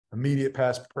immediate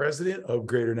past president of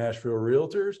Greater Nashville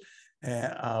Realtors.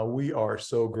 And we are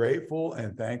so grateful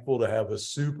and thankful to have a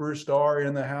superstar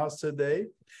in the house today.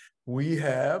 We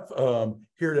have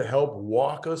here to help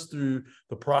walk us through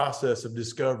the process of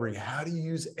discovering how to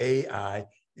use AI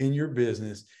in your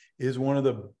business is one of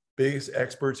the biggest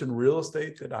experts in real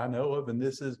estate that I know of. And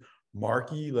this is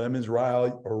Marky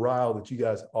Lemons-Ryle that you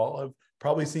guys all have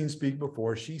probably seen speak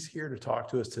before. She's here to talk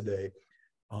to us today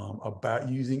about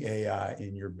using AI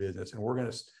in your business. And we're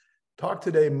going to talk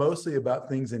today mostly about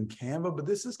things in Canva, but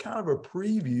this is kind of a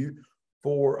preview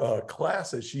for a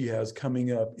class that she has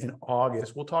coming up in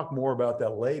August. We'll talk more about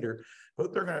that later,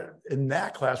 but in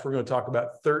that class, we're going to talk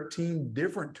about 13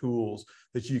 different tools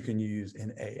that you can use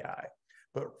in AI.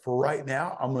 But for right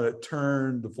now, I'm going to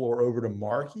turn the floor over to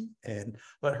Marky and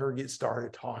let her get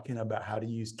started talking about how to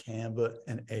use Canva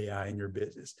and AI in your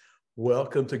business.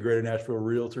 Welcome to Greater Nashville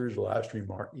Realtors live stream,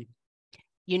 Marky.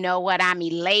 You know what? I'm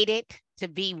elated to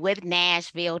be with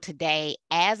Nashville today.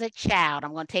 As a child,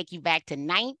 I'm going to take you back to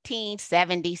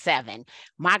 1977.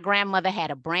 My grandmother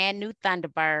had a brand new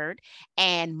Thunderbird,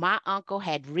 and my uncle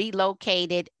had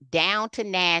relocated down to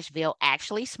Nashville,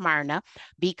 actually Smyrna,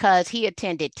 because he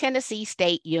attended Tennessee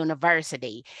State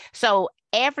University. So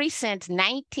ever since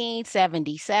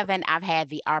 1977, I've had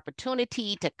the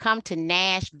opportunity to come to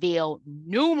Nashville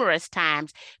numerous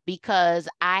times because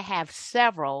I have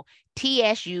several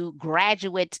TSU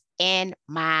graduates in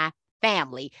my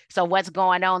family. So what's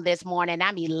going on this morning?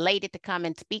 I'm elated to come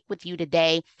and speak with you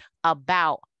today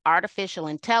about artificial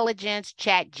intelligence,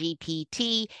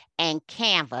 ChatGPT, and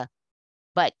Canva,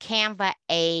 but Canva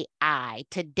AI.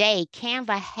 Today,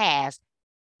 Canva has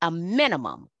a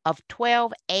minimum of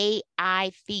 12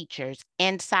 AI features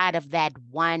inside of that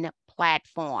one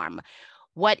platform.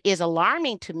 What is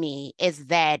alarming to me is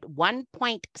that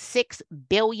 1.6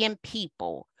 billion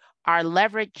people are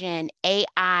leveraging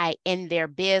AI in their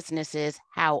businesses.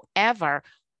 However,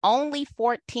 only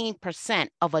 14%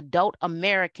 of adult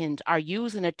Americans are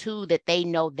using a tool that they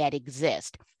know that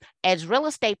exists. As real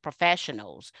estate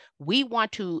professionals, we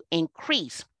want to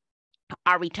increase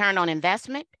our return on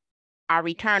investment, our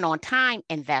return on time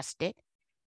invested,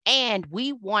 and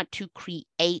we want to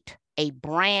create a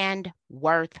brand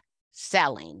worth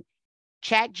selling.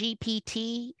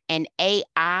 ChatGPT and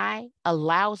AI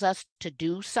allows us to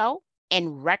do so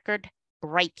in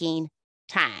record-breaking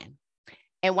time.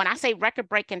 And when I say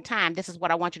record-breaking time, this is what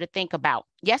I want you to think about.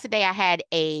 Yesterday, I had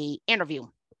an interview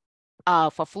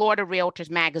for Florida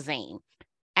Realtors Magazine,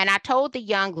 and I told the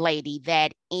young lady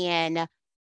that in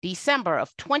December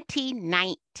of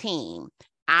 2019,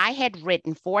 I had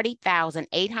written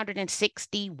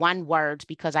 40,861 words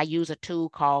because I use a tool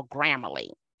called Grammarly.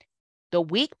 The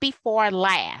week before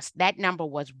last, that number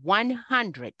was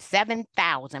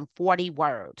 107,040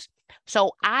 words.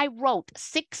 So I wrote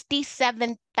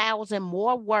 67,000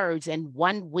 more words in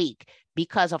 1 week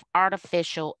because of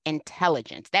artificial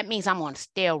intelligence. That means I'm on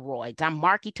steroids. I'm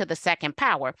Marky to the second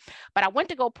power. But I went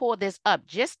to go pull this up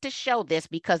just to show this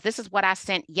because this is what I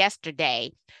sent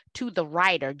yesterday to the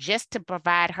writer just to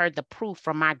provide her the proof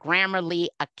from my Grammarly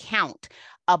account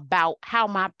about how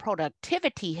my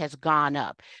productivity has gone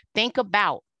up. Think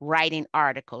about writing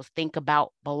articles, think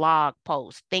about blog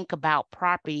posts, think about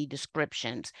property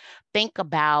descriptions, think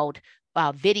about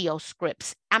video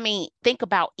scripts. I mean, think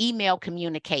about email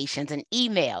communications and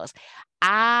emails.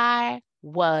 I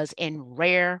was in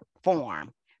rare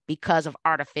form because of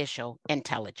artificial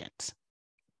intelligence.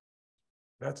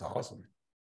 That's awesome.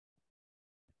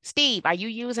 Steve, are you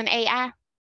using AI?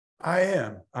 I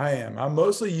am. I'm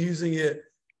mostly using it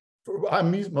for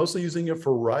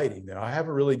writing. Now, I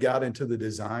haven't really got into the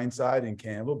design side in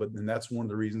Canva, but then that's one of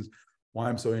the reasons why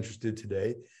I'm so interested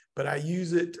today. But I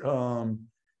use it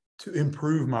to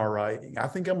improve my writing. I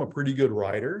think I'm a pretty good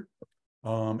writer,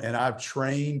 and I've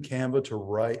trained Canva to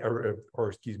write, or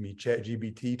excuse me,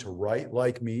 ChatGPT to write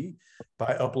like me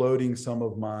by uploading some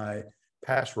of my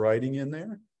past writing in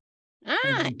there.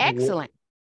 Excellent.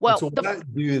 Well, so what I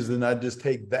do is then I just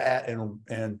take that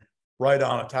and write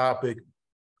on a topic,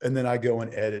 and then I go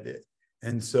and edit it.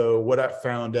 And so what I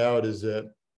found out is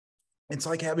that it's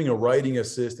like having a writing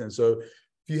assistant. So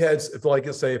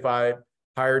if I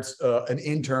hired an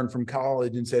intern from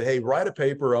college and said, hey, write a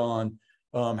paper on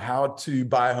how to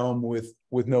buy a home with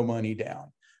no money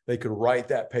down. They could write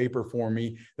that paper for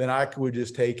me. Then I would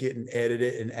just take it and edit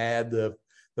it and add the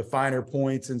finer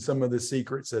points and some of the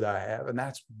secrets that I have. And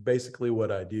that's basically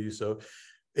what I do. So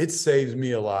it saves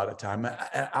me a lot of time.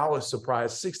 I was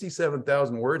surprised,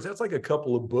 67,000 words. That's like a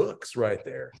couple of books right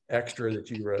there, extra that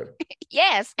you wrote.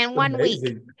 Yes, in 1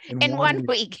 week. In one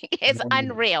week. It's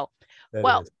unreal.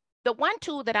 Well, The one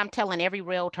tool that I'm telling every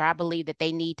realtor I believe that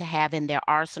they need to have in their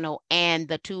arsenal, and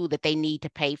the tool that they need to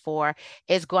pay for,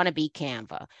 is going to be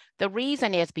Canva. The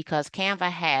reason is because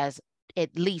Canva has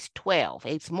at least 12,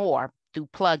 it's more through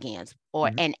plugins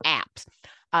or and apps,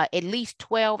 at least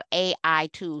 12 AI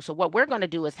tools. So what we're going to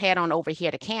do is head on over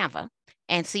here to Canva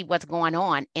and see what's going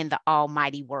on in the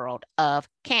almighty world of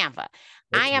Canva.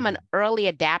 I am an early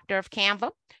adapter of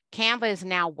Canva. Canva is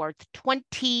now worth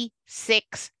 $26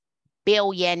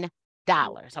 billion.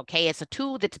 Okay, it's a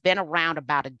tool that's been around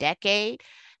about a decade.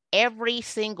 Every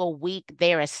single week,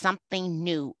 there is something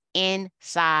new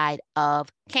inside of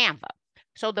Canva.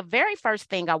 So the very first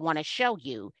thing I want to show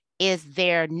you is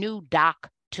their new doc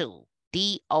tool,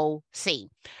 DOC.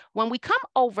 When we come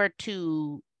over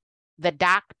to the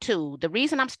doc tool, the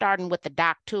reason I'm starting with the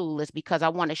doc tool is because I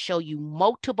want to show you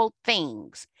multiple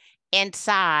things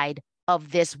inside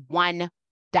of this one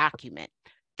document.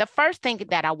 The first thing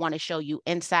that I want to show you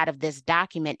inside of this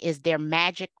document is their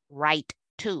Magic Write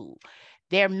tool.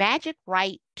 Their Magic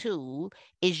Write tool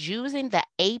is using the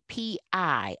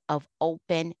API of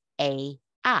OpenAI.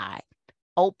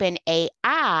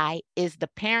 OpenAI is the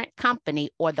parent company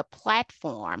or the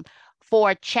platform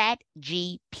for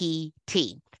ChatGPT.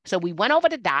 So we went over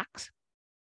to Docs.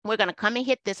 We're going to come and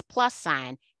hit this plus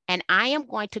sign, and I am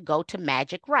going to go to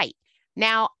Magic Write.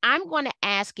 Now, I'm going to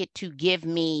ask it to give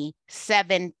me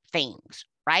 7 things,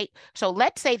 right? So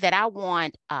let's say that I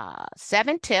want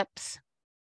 7 tips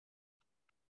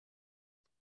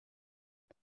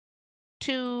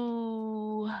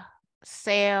to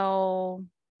sell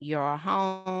your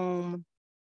home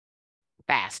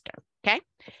faster, okay?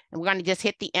 And we're going to just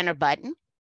hit the enter button.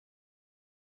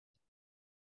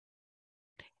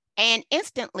 And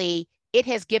instantly, it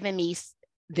has given me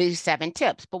these 7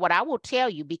 tips. But what I will tell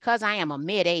you, because I am a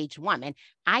mid-aged woman,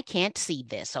 I can't see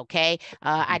this, okay?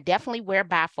 I definitely wear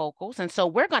bifocals. And so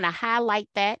we're going to highlight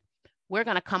that. We're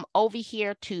going to come over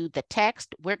here to the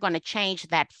text. We're going to change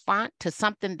that font to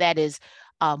something that is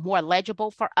more legible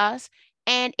for us.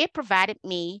 And it provided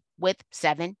me with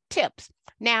 7 tips.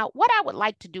 Now, what I would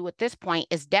like to do at this point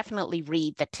is definitely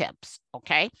read the tips,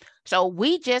 okay? So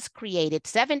we just created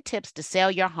 7 tips to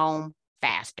sell your home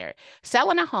faster.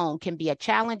 Selling a home can be a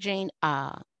challenging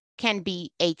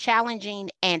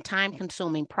and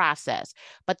time-consuming process,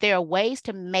 but there are ways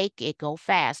to make it go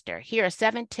faster. Here are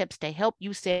 7 tips to help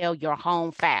you sell your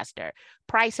home faster.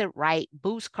 Price it right,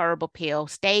 boost curb appeal,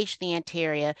 stage the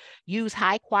interior, use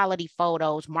high-quality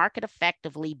photos, market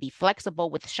effectively, be flexible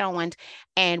with showings,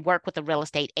 and work with a real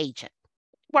estate agent.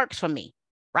 Works for me,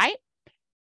 right?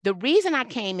 The reason I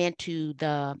came into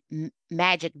the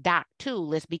Magic Doc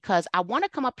tool is because I want to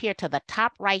come up here to the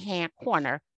top right-hand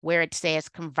corner where it says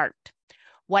convert.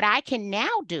 What I can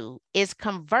now do is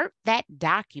convert that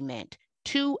document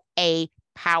to a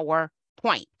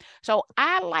PowerPoint. So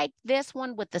I like this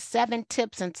one with the 7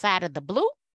 tips inside of the blue.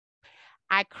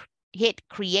 I hit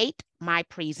create my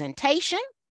presentation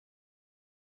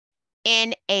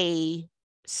in a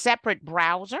separate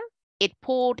browser. It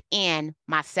pulled in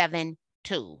my 7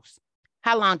 tools.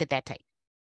 How long did that take?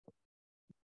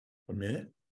 A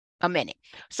minute. A minute.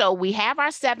 So we have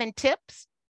our 7 tips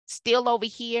still over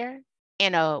here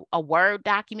in a Word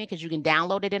document, because you can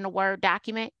download it in a Word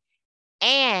document.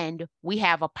 And we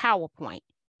have a PowerPoint.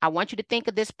 I want you to think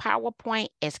of this PowerPoint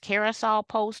as carousel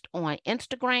post on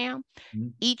Instagram.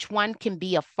 Each one can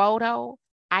be a photo.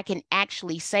 I can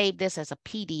actually save this as a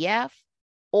PDF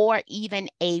or even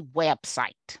a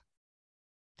website.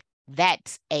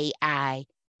 That's AI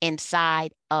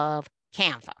inside of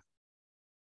Canva.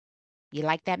 You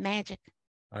like that magic?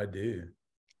 I do.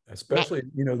 Especially,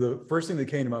 you know, the first thing that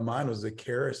came to my mind was the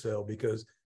carousel, because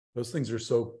those things are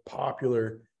so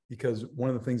popular. Because one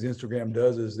of the things Instagram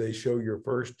does is they show your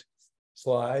first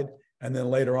slide, and then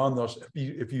later on,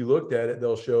 if you looked at it,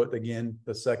 they'll show it again,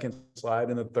 the second slide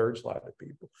and the third slide to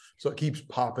people. So it keeps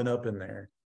popping up in there.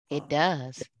 It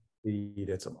does.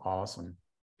 That's awesome.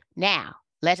 Now,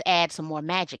 let's add some more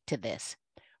magic to this.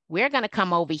 We're going to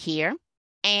come over here,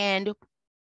 and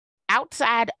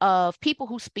outside of people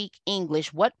who speak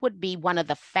English, what would be one of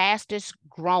the fastest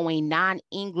growing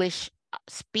non-English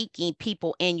speaking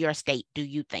people in your state, do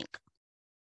you think?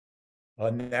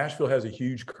 Nashville has a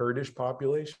huge Kurdish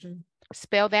population.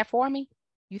 Spell that for me.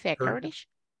 You said Kurdish?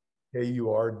 Kurdish.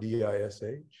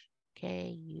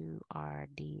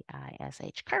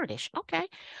 Kurdish. Kurdish. Okay.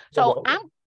 So I'm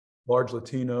large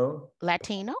Latino.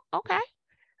 Okay.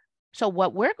 So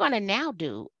what we're going to now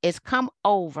do is come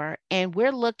over, and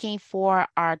we're looking for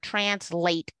our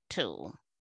translate tool.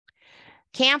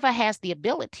 Canva has the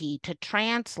ability to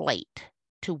translate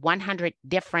to 100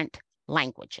 different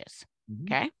languages,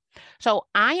 okay? So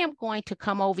I am going to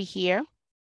come over here.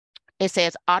 It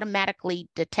says automatically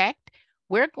detect.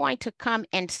 We're going to come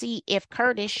and see if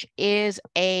Kurdish is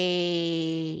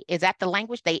that the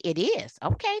language? It is.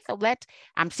 Okay, so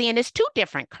I'm seeing it's two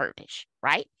different Kurdish,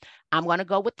 right? I'm going to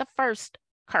go with the first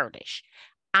Kurdish.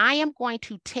 I am going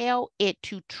to tell it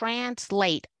to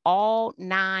translate all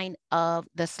 9 of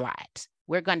the slides.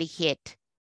 We're going to hit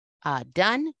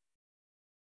done,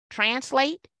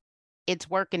 translate. It's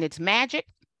working its magic.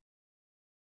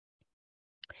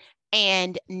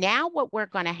 And now what we're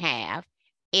going to have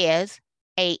is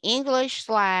an English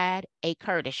slide, a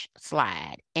Kurdish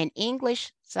slide, an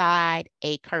English slide,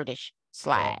 a Kurdish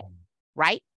slide,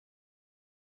 right?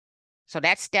 So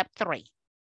that's step 3.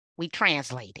 We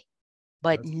translate it.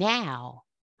 But now,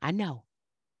 I know.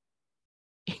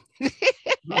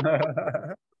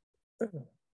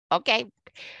 Okay,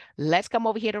 let's come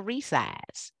over here to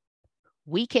resize.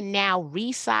 We can now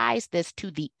resize this to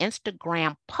the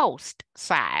Instagram post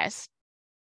size.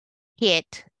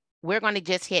 We're going to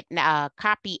just hit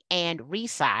copy and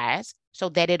resize so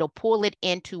that it'll pull it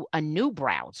into a new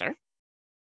browser.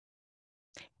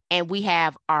 And we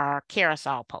have our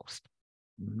carousel post.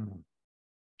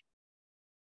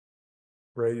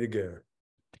 Ready to go.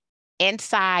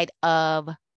 Inside of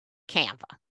Canva.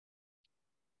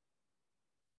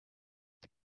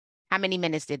 How many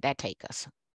minutes did that take us?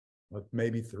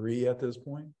 Maybe 3 at this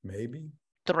point, maybe.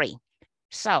 3.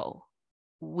 So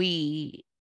we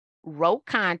wrote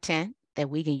content that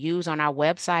we can use on our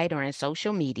website or in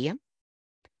social media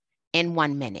in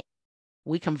 1 minute.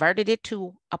 We converted it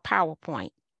to a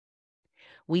PowerPoint.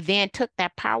 We then took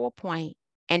that PowerPoint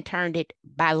and turned it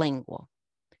bilingual.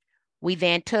 We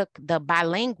then took the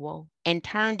bilingual and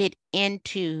turned it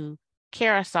into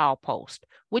carousel post,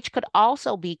 which could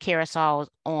also be carousels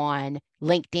on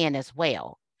LinkedIn as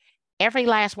well. Every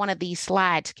last one of these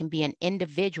slides can be an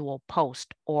individual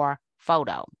post or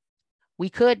photo. We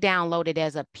could download it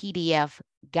as a PDF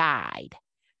guide.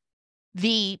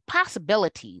 The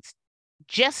possibilities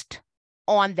just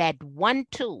on that one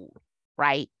tool,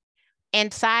 right,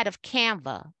 inside of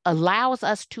Canva allows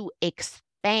us to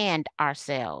expand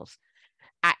ourselves.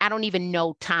 I don't even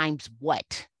know times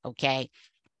what, okay?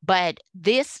 But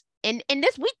this, and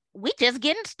this, we just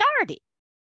getting started.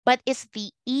 But it's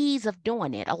the ease of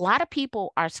doing it. A lot of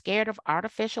people are scared of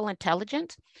artificial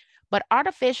intelligence, but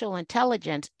artificial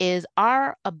intelligence is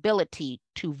our ability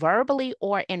to verbally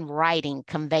or in writing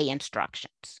convey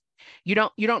instructions. You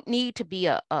don't need to be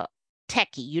a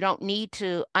techie. You don't need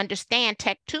to understand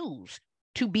tech tools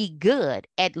to be good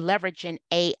at leveraging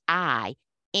AI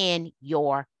in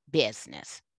your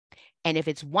business. And if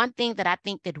it's one thing that I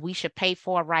think that we should pay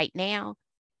for right now,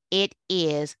 it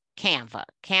is Canva.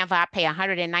 Canva, I pay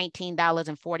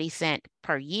 $119.40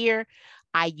 per year.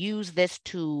 I use this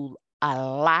tool a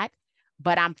lot,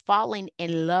 but I'm falling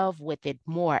in love with it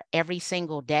more every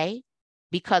single day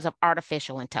because of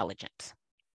artificial intelligence.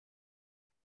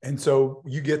 And so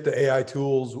you get the AI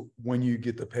tools when you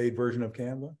get the paid version of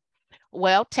Canva?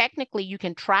 Well, technically, you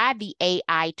can try the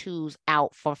AI tools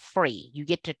out for free. You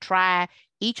get to try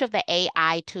each of the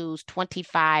AI tools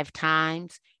 25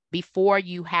 times before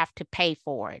you have to pay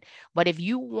for it. But if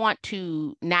you want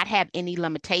to not have any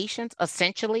limitations,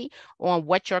 essentially, on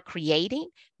what you're creating,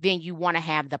 then you want to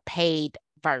have the paid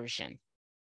version.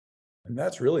 And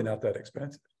that's really not that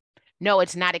expensive. No,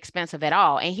 it's not expensive at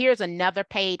all. And here's another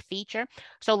paid feature.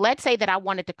 So let's say that I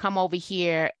wanted to come over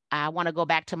here. I want to go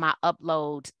back to my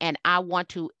uploads and I want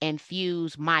to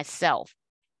infuse myself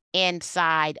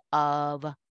inside of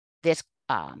this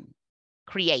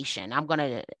creation.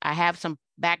 I have some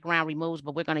background removes,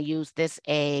 but we're going to use this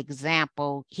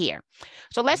example here.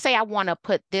 So let's say I want to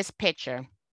put this picture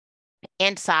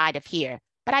inside of here,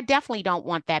 but I definitely don't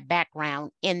want that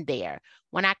background in there.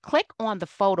 When I click on the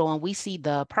photo and we see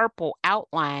the purple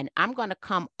outline, I'm going to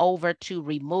come over to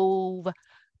remove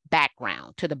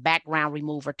background, to the background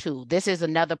remover tool. This is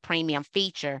another premium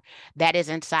feature that is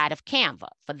inside of Canva.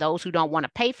 For those who don't want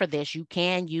to pay for this, you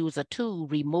can use a tool,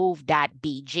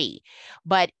 remove.bg.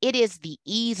 But it is the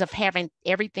ease of having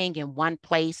everything in one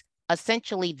place,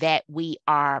 essentially, that we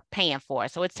are paying for.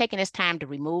 So it's taking us time to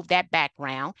remove that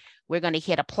background. We're going to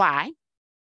hit apply.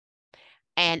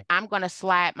 And I'm going to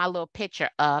slide my little picture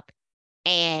up.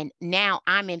 And now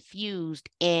I'm infused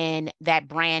in that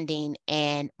branding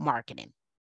and marketing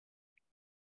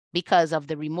because of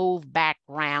the remove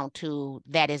background tool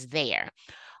that is there.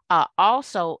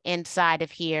 Also inside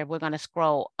of here, we're going to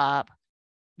scroll up.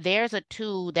 There's a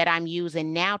tool that I'm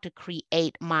using now to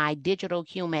create my digital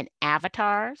human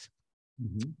avatars.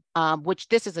 which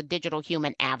this is a digital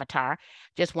human avatar.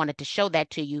 Just wanted to show that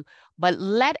to you. But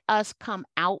let us come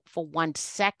out for 1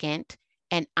 second,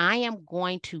 and I am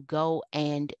going to go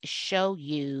and show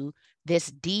you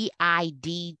this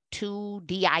DID tool,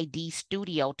 DID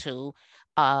Studio tool.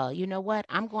 You know what?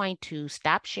 I'm going to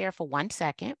stop share for 1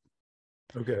 second.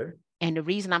 Okay. And the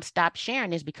reason I'm stopped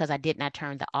sharing is because I did not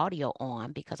turn the audio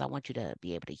on, because I want you to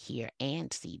be able to hear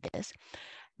and see this.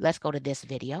 Let's go to this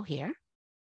video here.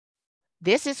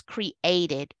 This is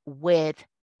created with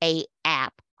an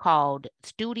app called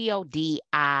Studio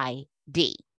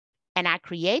DID. And I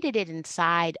created it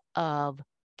inside of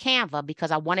Canva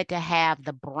because I wanted to have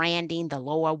the branding, the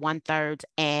lower 1/3,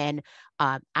 and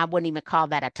I wouldn't even call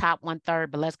that a top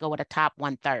 1/3, but let's go with a top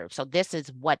 1/3. So this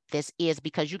is what this is,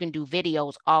 because you can do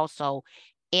videos also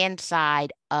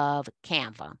inside of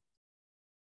Canva.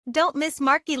 Don't miss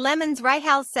Marky Lemon's Rye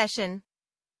House session.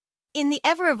 In the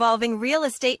ever-evolving real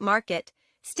estate market,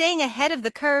 staying ahead of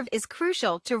the curve is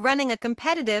crucial to running a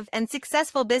competitive and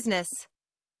successful business.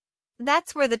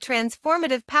 That's where the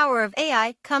transformative power of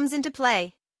AI comes into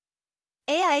play.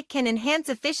 AI can enhance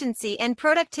efficiency and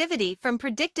productivity, from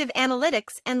predictive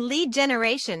analytics and lead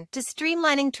generation to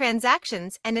streamlining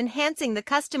transactions and enhancing the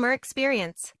customer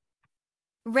experience.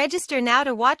 Register now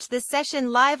to watch this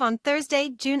session live on Thursday,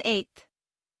 June 8th.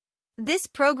 This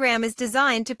program is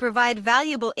designed to provide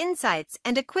valuable insights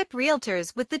and equip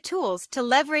realtors with the tools to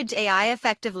leverage AI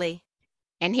effectively.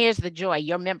 And here's the joy: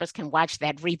 your members can watch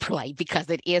that replay because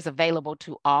it is available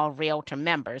to all realtor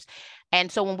members.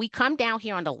 And so when we come down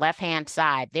here on the left-hand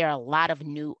side, there are a lot of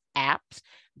new apps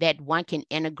that one can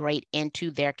integrate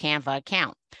into their Canva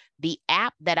account. The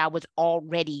app that I was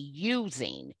already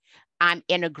using, I'm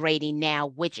integrating now,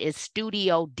 which is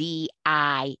Studio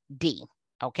DID.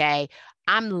 Okay.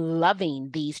 I'm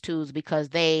loving these tools because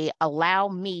they allow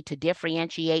me to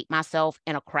differentiate myself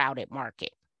in a crowded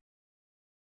market.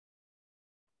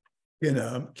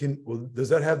 Does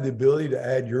that have the ability to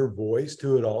add your voice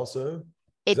to it also?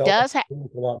 It does have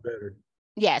a lot better.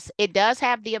 Yes, it does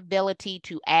have the ability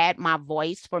to add my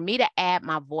voice. For me to add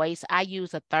my voice, I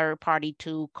use a third-party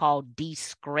tool called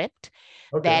Descript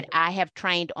that I have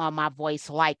trained on my voice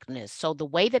likeness. So the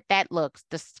way that looks,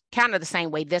 this kind of the same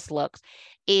way this looks,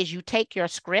 is you take your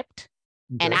script,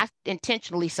 and I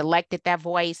intentionally selected that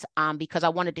voice because I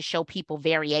wanted to show people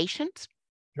variations.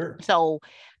 Sure. So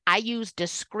I used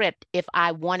Descript if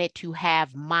I wanted to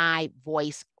have my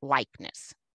voice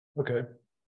likeness. Okay.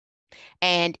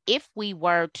 And if we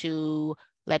were to,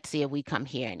 let's see if we come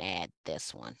here and add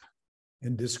this one.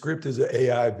 And Descript is an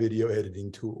AI video editing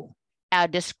tool.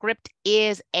 Descript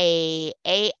is a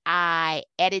AI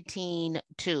editing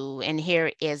tool. And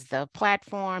here is the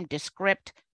platform,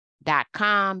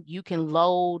 Descript.com. You can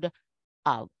load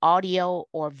audio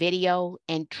or video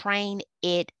and train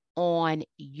it on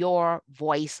your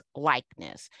voice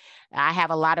likeness. I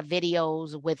have a lot of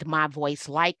videos with my voice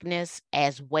likeness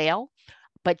as well,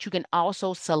 but you can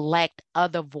also select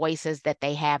other voices that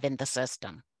they have in the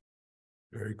system.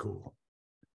 Very cool.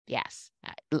 Yes,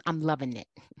 I'm loving it.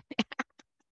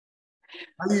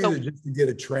 I use it just to get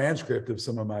a transcript of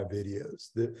some of my videos.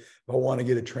 If I want to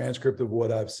get a transcript of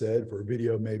what I've said for a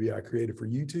video maybe I created for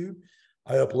YouTube,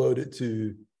 I upload it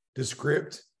to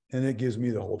Descript, and it gives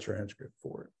me the whole transcript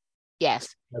for it.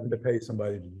 Yes. Having to pay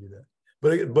somebody to do that.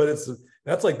 But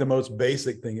that's like the most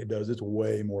basic thing it does. It's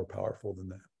way more powerful than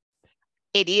that.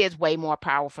 It is way more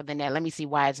powerful than that. Let me see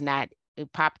why it's not.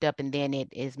 It popped up and then it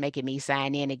is making me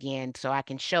sign in again so I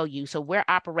can show you. So we're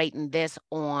operating this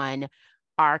on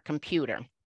our computer.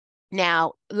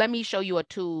 Now, let me show you a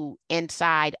tool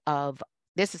inside of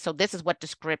this. This is what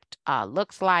Descript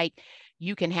looks like.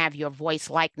 You can have your voice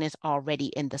likeness already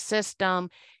in the system.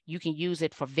 You can use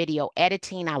it for video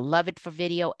editing. I love it for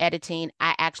video editing.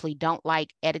 I actually don't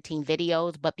like editing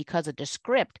videos, but because of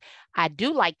Descript, I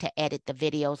do like to edit the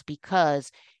videos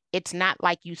because it's not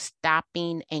like you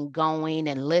stopping and going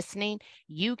and listening.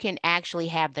 You can actually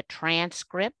have the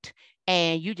transcript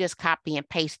and you just copy and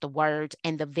paste the words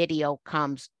and the video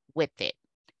comes with it.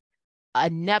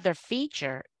 Another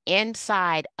feature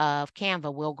inside of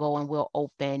Canva, we'll go and we'll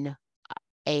open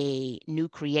a new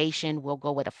creation. We'll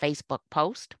go with a Facebook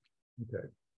post. Okay,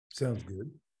 sounds good.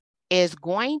 Is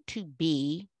going to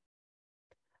be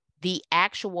the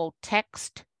actual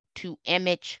text to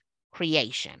image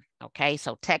creation. Okay,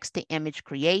 so text to image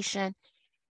creation.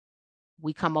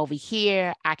 We come over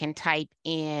here. I can type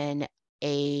in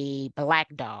a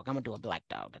black dog. I'm gonna do a black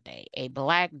dog today. A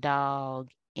black dog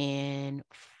in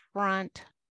front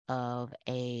of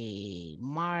a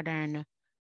modern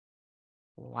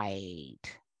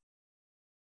white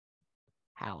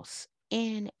house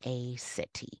in a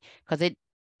city, because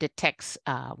detects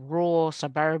rural,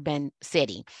 suburban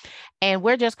city. And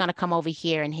we're just going to come over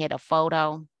here and hit a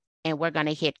photo, and we're going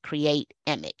to hit create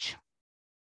image.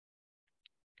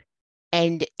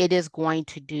 And it is going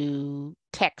to do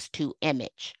text to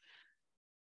image.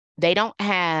 They don't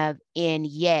have in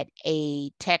yet a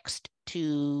text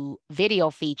to video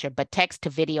feature, but text to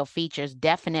video features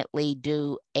definitely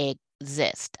do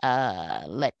exist.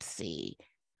 Let's see.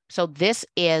 So this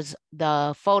is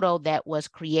the photo that was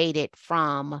created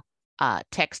from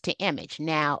text to image.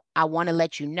 Now, I want to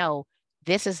let you know,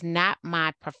 this is not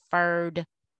my preferred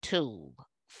tool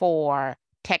for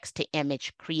text to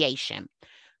image creation.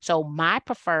 So my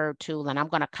preferred tool, and I'm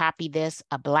going to copy this,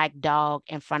 a black dog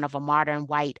in front of a modern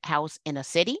white house in a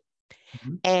city.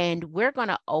 Mm-hmm. And we're going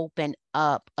to open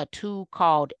up a tool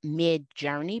called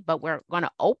Midjourney, but we're going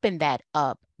to open that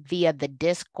up via the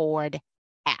Discord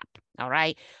app. All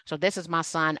right. So this is my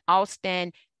son,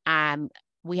 Austin.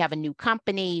 We have a new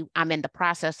company. I'm in the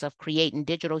process of creating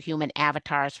digital human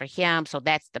avatars for him. So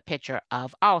that's the picture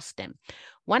of Austin.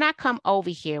 When I come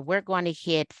over here, we're going to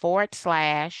hit /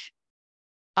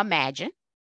 imagine,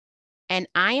 and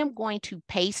I am going to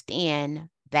paste in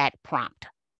that prompt,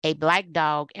 a black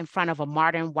dog in front of a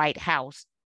modern white house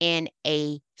in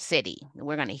a city.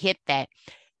 We're going to hit that,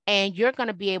 and you're going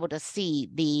to be able to see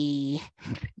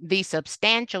the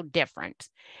substantial difference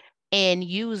in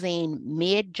using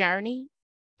Midjourney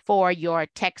for your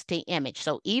text to image.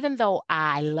 So even though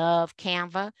I love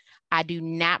Canva, I do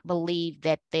not believe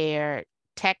that their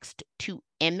text to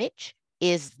image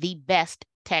is the best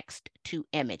text to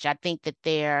image. I think that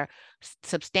there are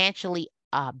substantially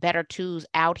better tools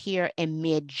out here, and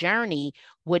Midjourney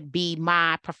would be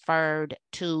my preferred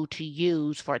tool to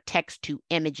use for text to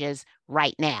images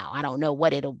right now. I don't know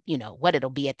what it'll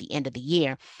be at the end of the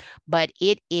year, but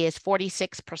it is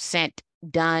 46%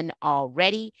 done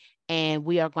already. And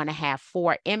we are going to have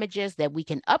 4 images that we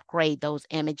can upgrade those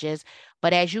images.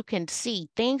 But as you can see,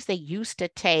 things that used to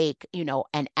take,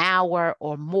 an hour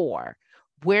or more,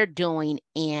 we're doing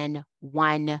in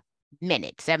 1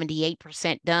 minute,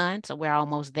 78% done. So we're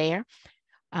almost there.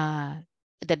 The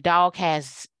dog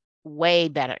has way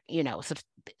better,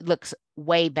 looks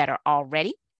way better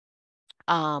already.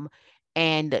 And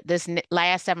this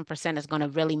last 7% is going to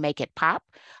really make it pop.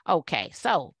 Okay,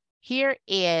 so here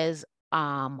is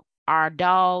our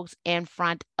dogs in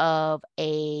front of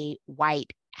a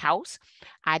white house.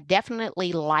 I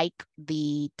definitely like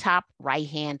the top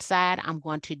right-hand side. I'm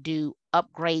going to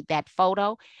upgrade that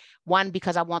photo. One,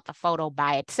 because I want the photo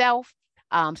by itself.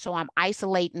 So I'm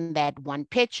isolating that one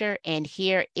picture, and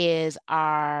here is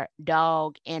our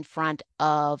dog in front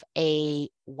of a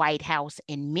white house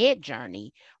in Midjourney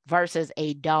versus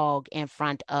a dog in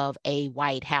front of a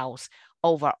white house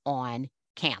over on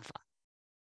Canva.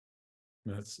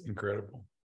 That's incredible.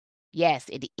 Yes,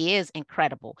 it is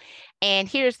incredible. And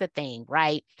here's the thing,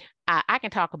 right? I can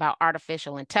talk about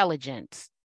artificial intelligence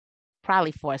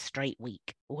probably for a straight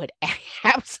week with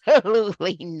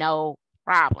absolutely no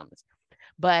problems.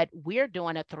 But we're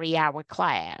doing a 3-hour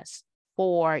class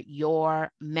for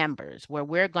your members where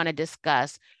we're going to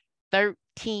discuss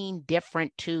 13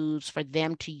 different tools for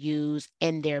them to use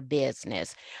in their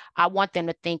business. I want them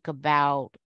to think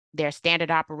about their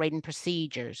standard operating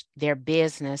procedures, their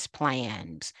business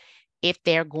plans, if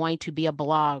they're going to be a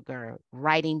blogger,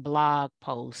 writing blog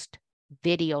posts,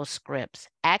 video scripts,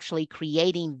 actually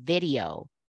creating video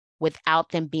without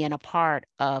them being a part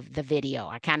of the video.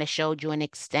 I kind of showed you an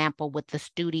example with the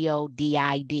Studio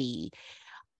DID.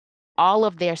 All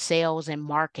of their sales and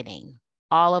marketing,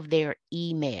 all of their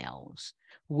emails,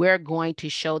 we're going to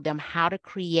show them how to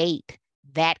create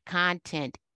that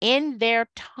content in their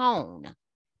tone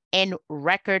in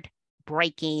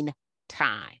record-breaking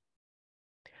time.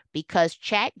 Because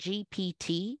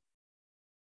ChatGPT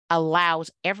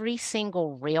allows every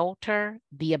single realtor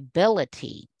the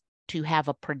ability to have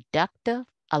a productive,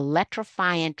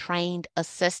 electrifying trained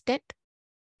assistant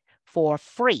for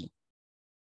free.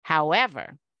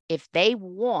 However, if they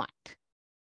want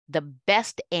the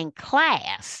best in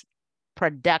class,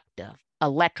 productive,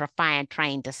 electrifying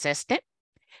trained assistant,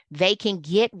 they can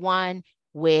get one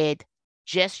with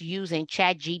just using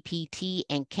ChatGPT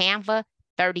and Canva,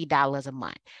 $30 a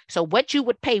month. So what you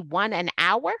would pay $1 an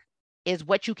hour is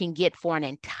what you can get for an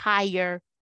entire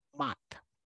month.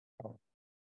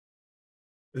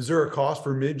 Is there a cost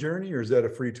for Midjourney, or is that a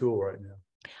free tool right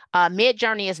now?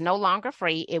 Midjourney is no longer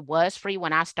free. It was free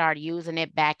when I started using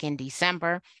it back in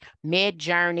December.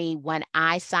 Midjourney, when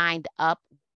I signed up,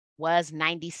 was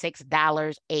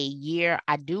 $96 a year.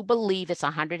 I do believe it's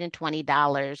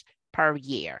 $120 per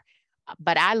year.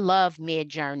 But I love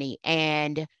Midjourney,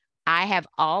 and I have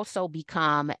also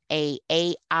become a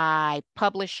AI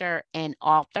publisher and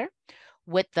author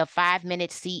with the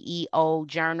 5-Minute CEO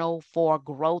Journal for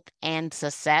Growth and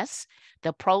Success.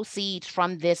 The proceeds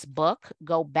from this book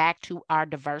go back to our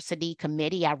diversity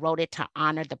committee. I wrote it to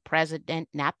honor the president,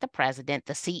 not the president,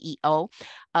 the CEO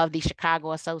of the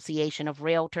Chicago Association of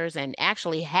Realtors, and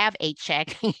actually have a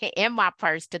check in my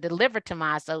purse to deliver to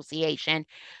my association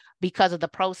because of the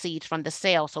proceeds from the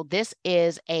sale. So this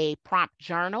is a prompt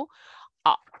journal.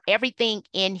 Everything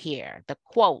in here, the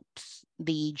quotes,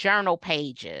 the journal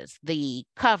pages, the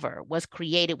cover was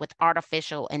created with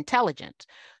artificial intelligence.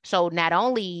 So not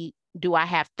only do I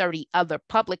have 30 other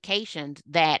publications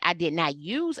that I did not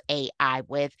use AI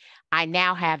with, I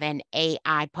now have an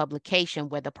AI publication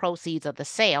where the proceeds of the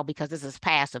sale, because this is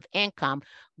passive income,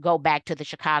 go back to the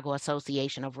Chicago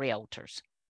Association of Realtors.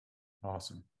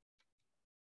 Awesome.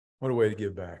 What a way to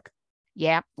give back.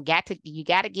 Yeah, you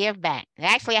got to give back.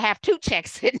 Actually, I have 2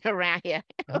 checks sitting around here.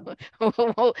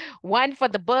 One for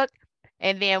the book,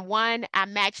 and then one I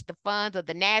matched the funds of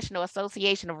the National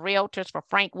Association of Realtors for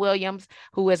Frank Williams,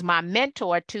 who is my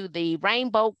mentor to the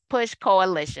Rainbow Push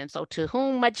Coalition. So to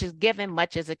whom much is given,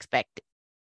 much is expected.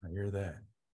 I hear that.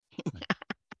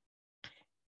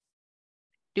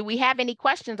 Do we have any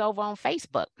questions over on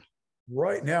Facebook?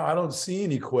 Right now, I don't see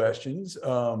any questions,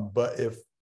 but if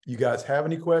you guys have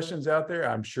any questions out there,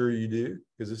 I'm sure you do,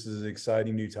 because this is an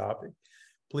exciting new topic.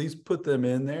 Please put them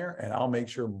in there and I'll make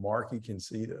sure Marky can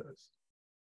see those.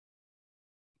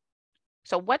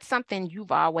 So what's something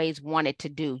you've always wanted to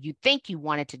do, you think you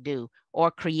wanted to do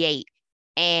or create,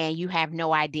 and you have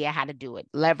no idea how to do it,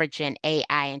 leveraging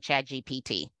AI and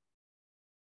ChatGPT?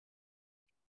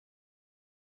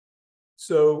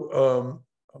 So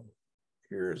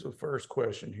here's the first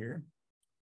question here.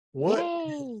 What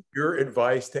is your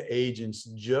advice to agents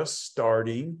just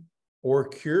starting or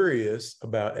curious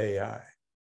about AI?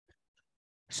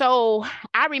 So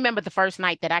I remember the first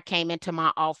night that I came into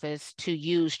my office to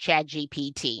use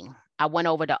ChatGPT. I went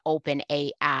over to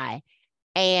OpenAI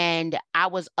and I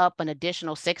was up an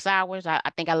additional 6 hours. I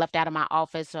think I left out of my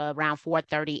office around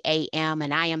 4:30 a.m.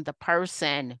 And I am the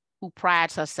person who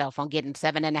prides herself on getting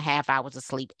 7.5 hours of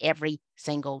sleep every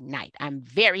single night. I'm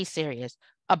very serious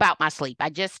about my sleep. I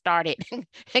just started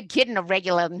getting a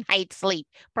regular night's sleep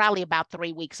probably about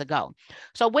 3 weeks ago.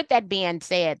 So with that being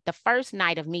said, the first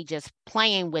night of me just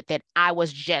playing with it, I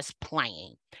was just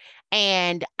playing.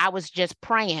 And I was just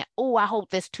praying, oh, I hope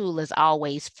this tool is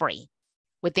always free.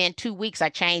 Within 2 weeks, I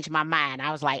changed my mind.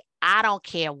 I was like, I don't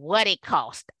care what it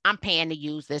costs. I'm paying to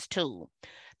use this tool.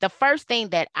 The first thing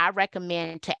that I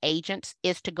recommend to agents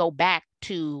is to go back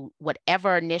to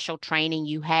whatever initial training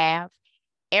you have.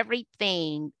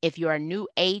 Everything, if you're a new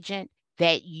agent,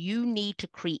 that you need to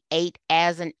create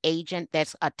as an agent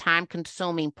that's a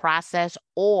time-consuming process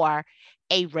or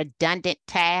a redundant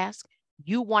task,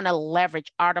 you want to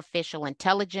leverage artificial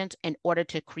intelligence in order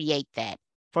to create that.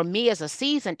 For me as a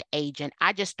seasoned agent,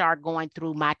 I just start going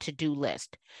through my to-do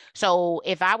list. So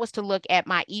if I was to look at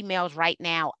my emails right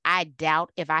now, I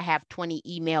doubt if I have 20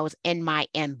 emails in my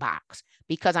inbox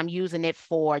because I'm using it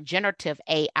for generative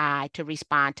AI to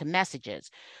respond to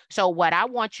messages. So what I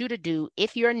want you to do,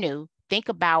 if you're new, think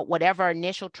about whatever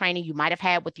initial training you might have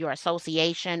had with your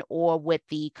association or with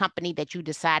the company that you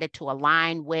decided to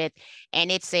align with,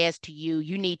 and it says to you,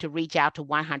 you need to reach out to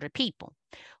 100 people.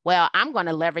 Well, I'm going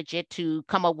to leverage it to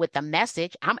come up with a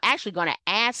message. I'm actually going to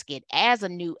ask it as a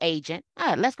new agent,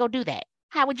 let's go do that.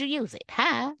 How would you use it?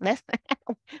 Let's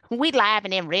we live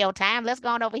and in real time. Let's go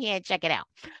on over here and check it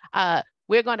out.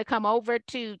 We're going to come over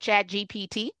to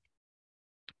ChatGPT.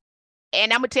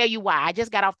 And I'm going to tell you why. I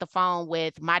just got off the phone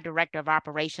with my director of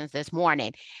operations this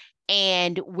morning,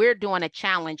 and we're doing a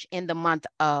challenge in the month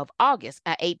of August,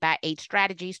 8x8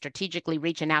 strategy, strategically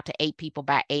reaching out to 8 people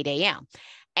by 8 a.m.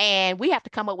 And we have to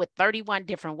come up with 31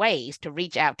 different ways to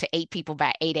reach out to 8 people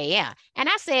by 8 a.m. And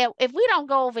I said, if we don't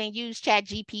go over and use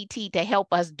ChatGPT to help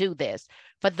us do this,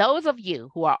 for those of you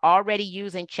who are already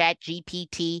using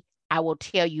ChatGPT, I will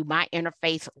tell you my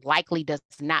interface likely does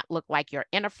not look like your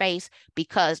interface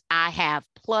because I have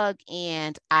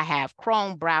plugins, I have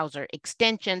Chrome browser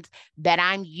extensions that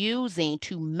I'm using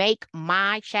to make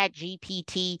my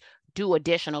ChatGPT do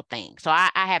additional things. So I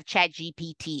have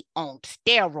ChatGPT on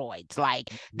steroids. Like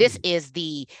this is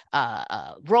the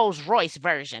Rolls Royce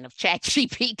version of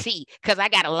ChatGPT because I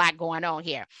got a lot going on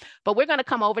here. But we're going to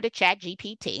come over to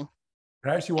ChatGPT.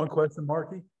 Can I ask you one question,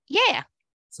 Marky? Yeah.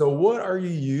 So what are you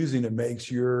using that makes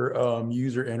your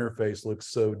user interface look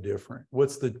so different?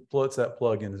 What's that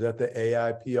plugin? Is that the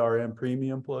AI PRM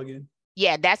Premium plugin?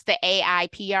 Yeah, that's the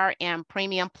AIPRM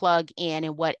premium plug-in.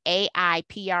 And what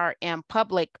AIPRM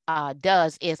public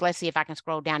does is, let's see if I can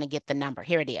scroll down and get the number.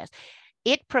 Here it is.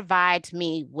 It provides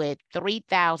me with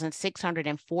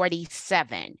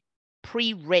 3,647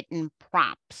 pre-written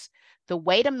prompts. The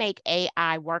way to make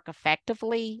AI work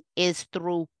effectively is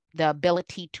through the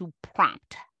ability to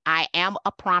prompt. I am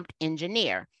a prompt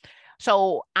engineer.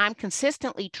 So I'm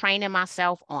consistently training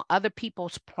myself on other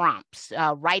people's prompts,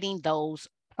 writing those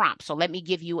prompts. So let me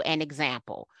give you an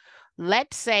example.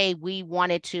 Let's say we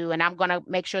wanted to, and I'm going to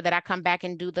make sure that I come back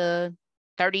and do the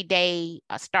 30-day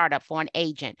startup for an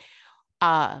agent.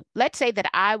 Let's say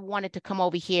that I wanted to come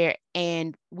over here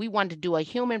and we wanted to do a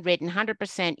human written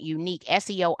 100% unique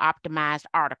SEO optimized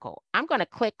article. I'm going to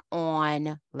click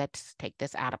on, let's take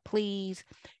this out of please.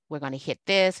 We're going to hit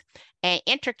this and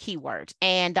enter keywords.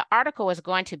 And the article is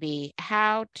going to be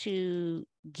how to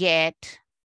get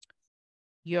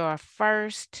your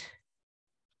first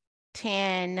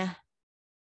 10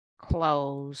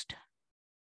 closed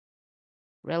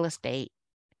real estate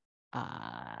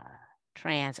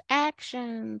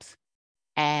transactions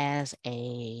as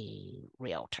a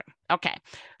realtor. Okay,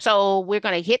 so we're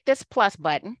going to hit this plus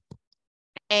button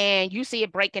and you see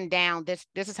it breaking down. This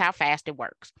is how fast it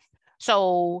works.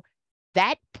 So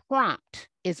that prompt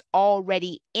is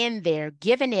already in there,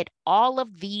 giving it all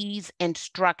of these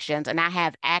instructions, and I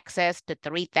have access to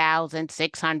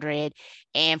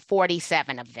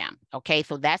 3,647 of them. Okay,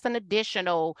 so that's an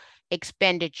additional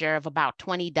expenditure of about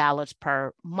 $20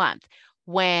 per month.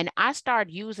 When I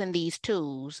started using these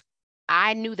tools,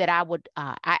 I knew that I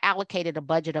allocated a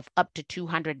budget of up to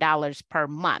 $200 per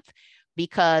month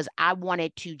because I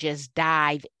wanted to just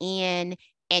dive in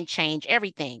and change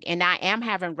everything. And I am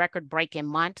having record-breaking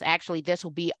months. Actually, this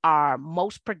will be our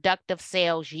most productive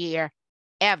sales year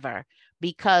ever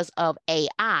because of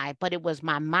AI, but it was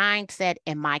my mindset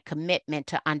and my commitment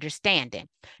to understanding.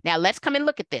 Now, let's come and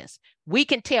look at this. We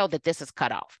can tell that this is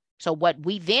cut off. So what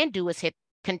we then do is hit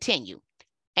continue,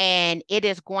 and it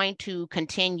is going to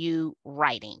continue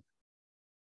writing.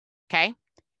 Okay?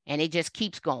 And it just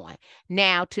keeps going.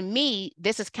 Now, to me,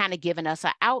 this is kind of giving us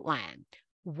an outline.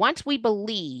 Once we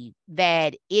believe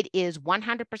that it is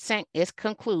 100% is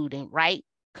concluding, right?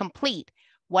 Complete.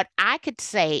 What I could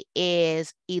say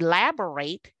is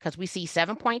elaborate, because we see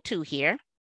 7.2 here.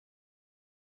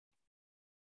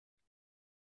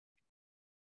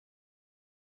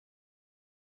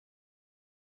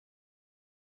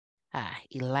 Hold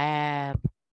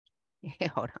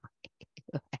on.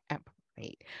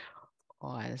 Elaborate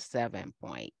on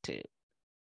 7.2.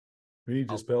 We need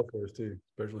to spell for us too,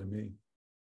 especially me.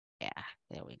 Yeah,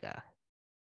 there we go.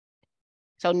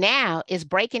 So now it's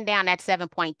breaking down that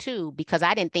 7.2 because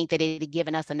I didn't think that it had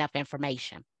given us enough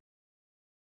information.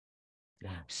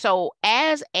 Wow. So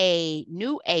as a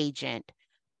new agent,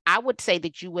 I would say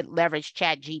that you would leverage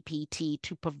ChatGPT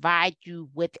to provide you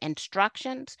with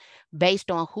instructions based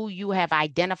on who you have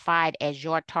identified as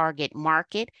your target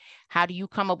market. How do you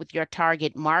come up with your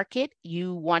target market?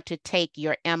 You want to take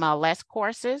your MLS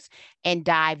courses and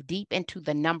dive deep into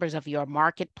the numbers of your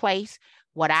marketplace.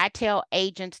 What I tell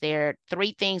agents, there are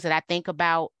 3 things that I think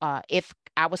about if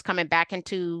I was coming back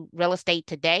into real estate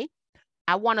today.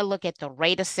 I want to look at the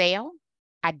rate of sale.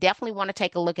 I definitely want to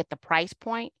take a look at the price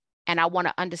point. And I want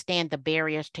to understand the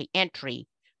barriers to entry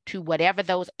to whatever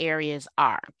those areas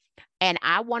are. And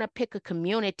I want to pick a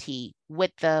community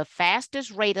with the fastest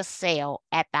rate of sale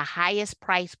at the highest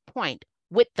price point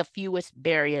with the fewest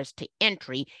barriers to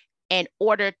entry in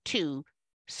order to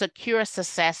secure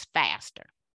success faster.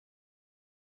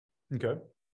 Okay.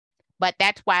 But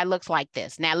that's why it looks like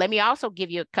this. Now, let me also give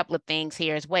you a couple of things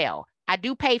here as well. I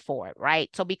do pay for it, right?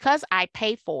 So because I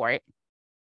pay for it,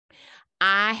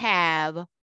 I have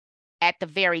at the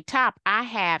very top, I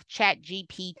have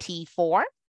ChatGPT 4.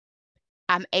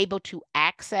 I'm able to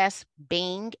access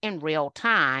Bing in real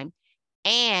time,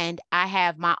 and I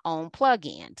have my own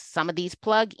plugins. Some of these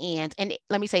plugins, and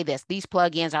let me say this, these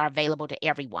plugins are available to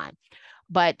everyone,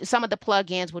 but some of the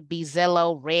plugins would be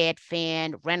Zillow,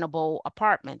 Redfin, Rentable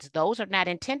Apartments. Those are not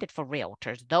intended for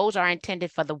realtors. Those are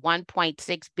intended for the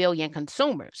 1.6 billion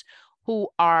consumers who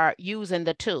are using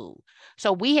the tool.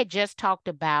 So we had just talked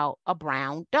about a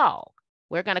brown dog.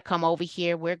 We're going to come over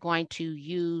here. We're going to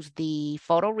use the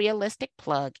photorealistic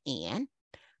plug-in.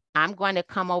 I'm going to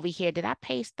come over here. Did I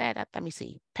paste that? Let me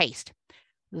see. Paste.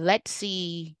 Let's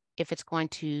see if it's going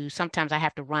to, sometimes I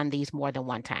have to run these more than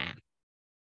one time.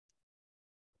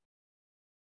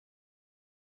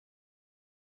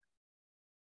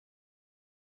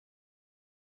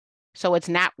 So it's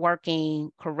not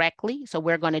working correctly. So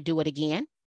we're going to do it again.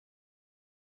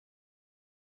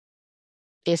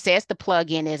 it says the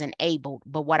plugin is enabled,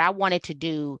 but what I wanted to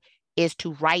do is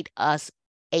to write us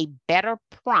a better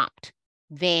prompt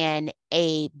than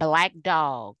a black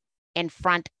dog in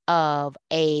front of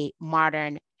a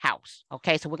modern house.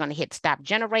 Okay, so we're going to hit stop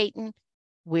generating.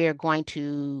 We're going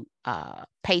to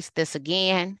paste this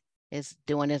again. It's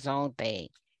doing its own thing.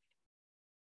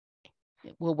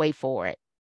 We'll wait for it.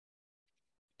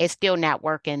 It's still not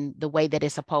working the way that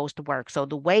it's supposed to work. So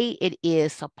the way it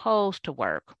is supposed to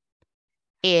work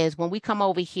is when we come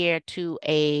over here to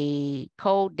a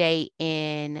cold day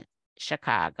in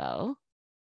Chicago.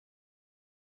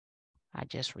 I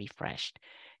just refreshed.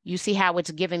 You see how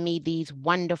it's giving me these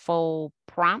wonderful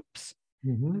prompts?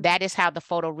 Mm-hmm. That is how the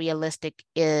photorealistic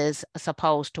is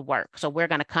supposed to work. So we're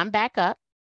going to come back up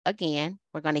again.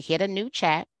 We're going to hit a new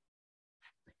chat.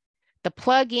 The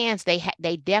plugins,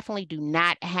 they definitely do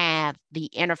not have the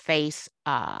interface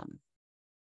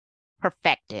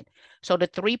perfected. So the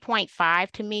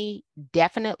 3.5 to me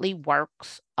definitely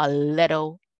works a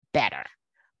little better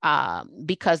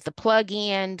because the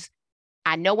plugins,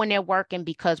 I know when they're working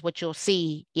because what you'll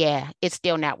see, yeah, it's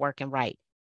still not working right.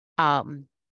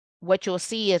 What you'll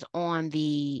see is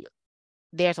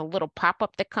there's a little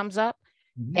pop-up that comes up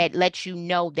that lets you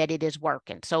know that it is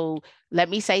working. So let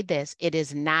me say this, it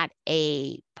is not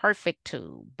a perfect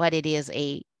tool, but it is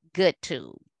a good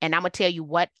tool. And I'm gonna tell you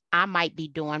what I might be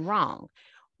doing wrong.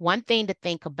 One thing to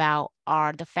think about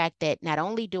are the fact that not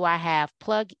only do I have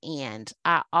plugins,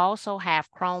 I also have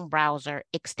Chrome browser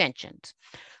extensions.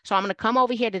 So I'm going to come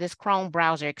over here to this Chrome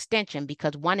browser extension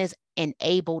because one is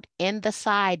enabled in the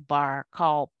sidebar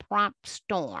called Prompt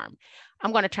Storm.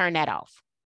 I'm going to turn that off.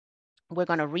 We're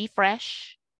going to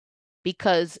refresh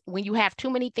because when you have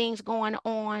too many things going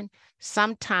on,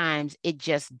 sometimes it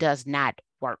just does not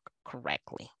work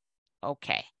correctly.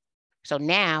 Okay. So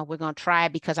now we're going to try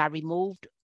because I removed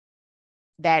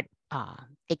that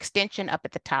extension up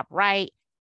at the top right.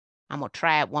 I'm going to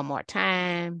try it one more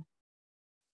time.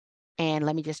 And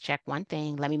let me just check one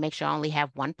thing. Let me make sure I only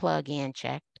have one plugin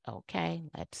checked. Okay,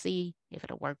 let's see if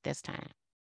it'll work this time.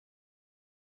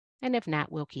 And if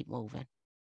not, we'll keep moving.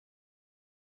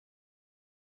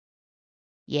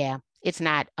 Yeah, it's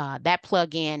not, that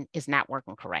plugin is not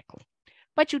working correctly.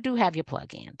 But you do have your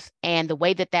plugins. And the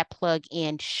way that that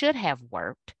plugin should have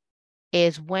worked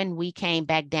is when we came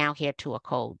back down here to a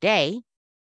cold day,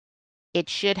 it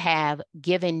should have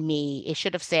given me, it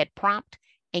should have said prompt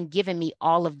and given me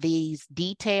all of these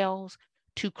details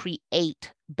to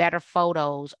create better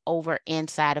photos over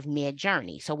inside of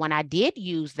Midjourney. So when I did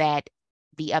use that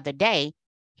the other day,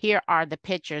 here are the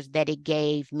pictures that it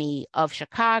gave me of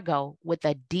Chicago with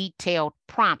a detailed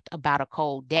prompt about a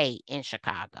cold day in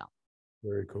Chicago.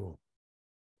 Very cool.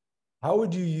 How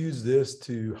would you use this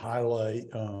to highlight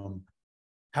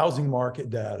housing market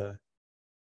data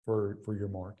for your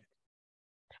market?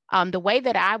 The way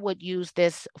that I would use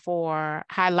this for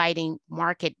highlighting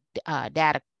market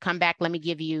data, come back, let me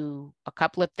give you a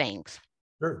couple of things.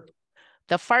 Sure.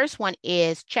 The first one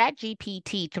is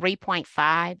ChatGPT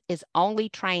 3.5 is only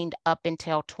trained up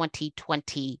until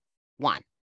 2021.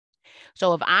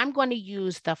 So if I'm going to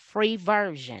use the free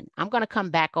version, I'm going to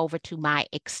come back over to my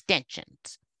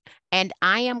extensions. And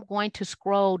I am going to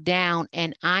scroll down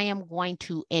and I am going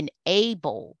to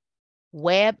enable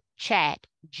Web Chat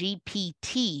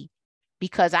GPT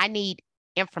because I need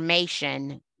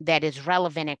information that is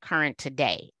relevant and current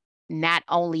today, not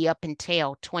only up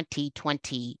until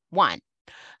 2021.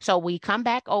 So we come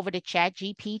back over to Chat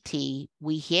GPT,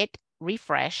 we hit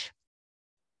refresh.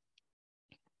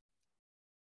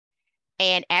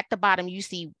 And at the bottom, you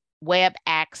see web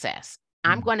access.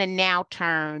 I'm going to now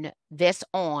turn this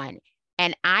on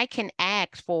and I can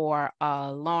ask for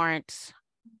Lawrence.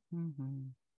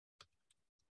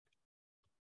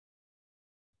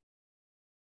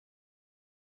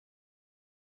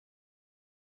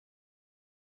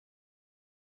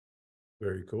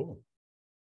 Very cool.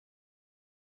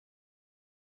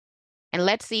 And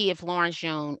let's see if Lawrence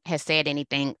June has said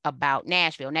anything about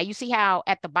Nashville. Now you see how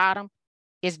at the bottom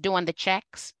it's doing the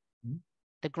checks,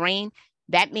 the green.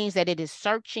 That means that it is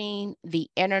searching the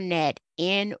internet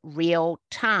in real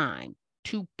time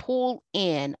to pull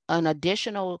in an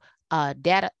additional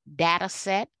data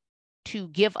set to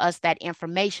give us that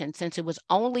information since it was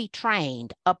only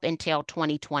trained up until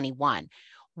 2021.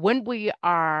 When we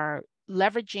are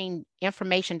leveraging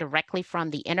information directly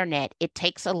from the internet, it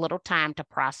takes a little time to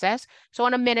process. So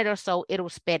in a minute or so, it'll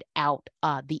spit out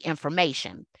the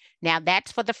information. Now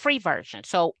that's for the free version.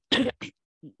 So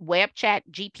Web Chat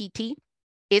GPT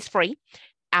is free.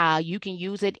 You can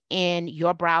use it in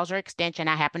your browser extension.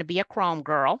 I happen to be a Chrome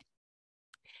girl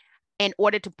in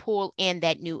order to pull in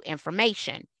that new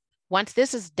information. Once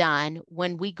this is done,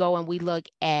 when we go and we look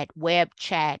at web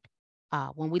chat,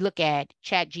 when we look at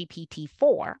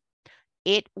ChatGPT-4,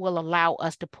 it will allow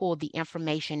us to pull the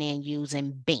information in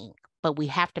using Bing, but we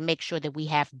have to make sure that we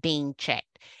have Bing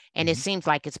checked. And it seems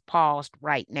like it's paused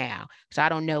right now. So I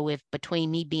don't know if between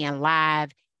me being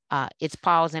live, it's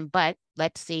pausing, but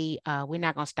let's see. We're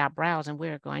not going to stop browsing.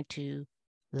 We're going to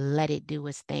let it do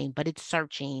its thing, but it's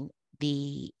searching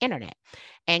the internet.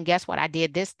 And guess what? I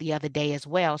did this the other day as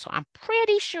well. So I'm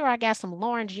pretty sure I got some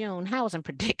Lauren June housing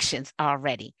predictions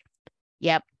already.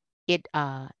 Yep, it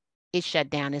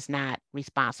shut down. It's not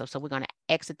responsive. So we're going to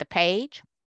exit the page,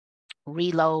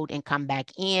 reload, and come back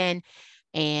in.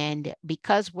 And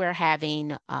because we're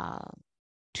having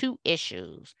 2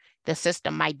 issues, the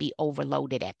system might be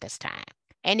overloaded at this time.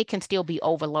 And it can still be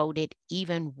overloaded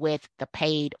even with the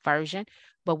paid version.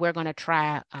 But we're going to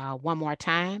try one more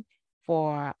time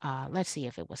for, let's see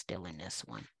if it was still in this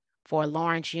one. For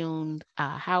Lauren June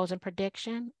housing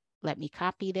prediction, let me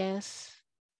copy this.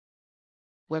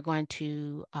 We're going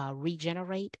to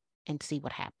regenerate and see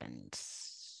what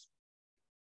happens.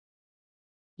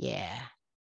 Yeah.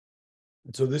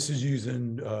 So this is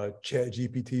using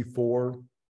ChatGPT-4?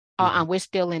 We're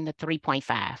still in the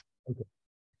 3.5. Okay.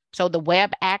 So the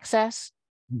web access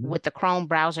with the Chrome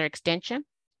browser extension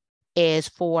is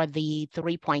for the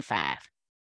 3.5.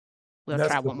 We'll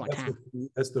try one more time.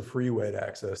 That's the free way to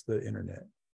access the internet.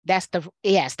 That's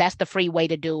the free way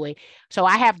to do it. So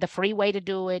I have the free way to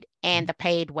do it and the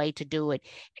paid way to do it.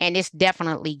 And it's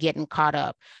definitely getting caught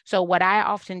up. So what I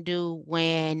often do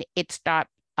when it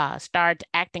starts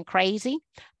acting crazy,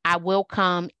 I will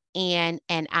come in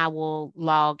and I will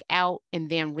log out and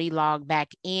then relog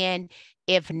back in.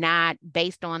 If not,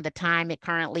 based on the time it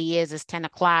currently is, it's 10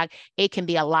 o'clock. It can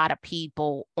be a lot of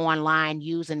people online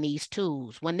using these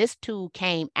tools. When this tool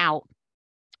came out,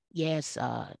 yes,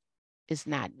 it's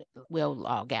not, we'll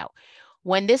log out.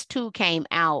 When this tool came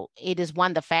out, it is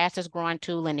one of the fastest growing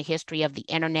tool in the history of the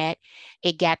internet.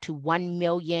 It got to 1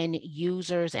 million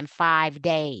users in 5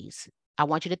 days. I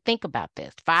want you to think about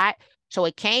this. So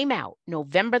it came out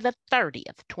November the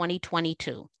 30th,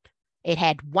 2022. It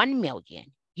had 1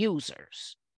 million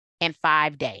users in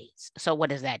 5 days. So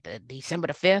what is that, December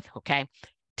the 5th? Okay.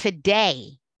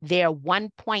 Today, there are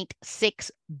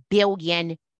 1.6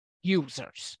 billion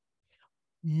users.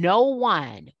 No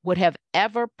one would have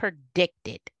ever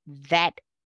predicted that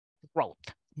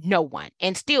growth. No one.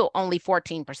 And still only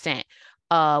 14%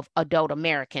 of adult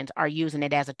Americans are using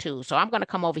it as a tool. So I'm going to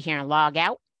come over here and log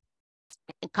out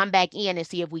and come back in and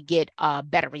see if we get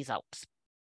better results.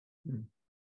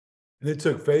 And it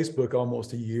took Facebook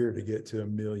almost a year to get to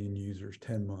 1 million users,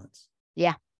 10 months.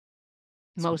 Yeah,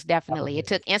 most definitely. It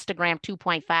took Instagram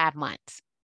 2.5 months.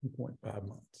 2.5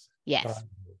 months. Yes.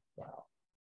 Wow.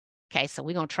 Okay, so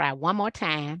we're going to try one more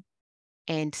time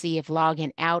and see if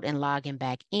logging out and logging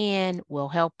back in will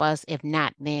help us. If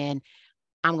not, then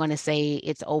I'm going to say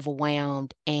it's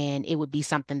overwhelmed and it would be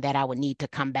something that I would need to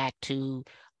come back to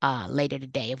later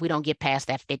today if we don't get past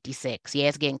that 56. Yeah,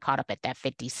 it's getting caught up at that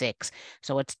 56.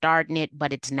 So it's starting it,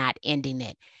 but it's not ending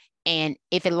it. And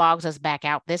if it logs us back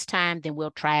out this time, then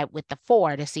we'll try it with the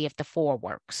 4 to see if the 4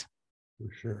 works.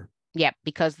 For sure. Yep,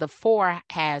 because the 4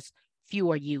 has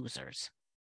fewer users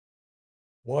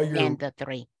than the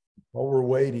 3. While we're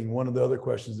waiting, one of the other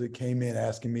questions that came in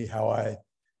asking me how I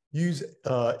use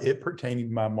it pertaining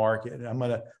to my market.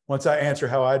 And once I answer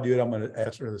how I do it, I'm going to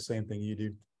answer the same thing you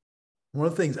do. One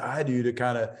of the things I do to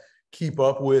kind of keep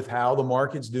up with how the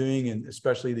market's doing, and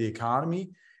especially the economy,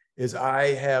 is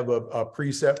I have a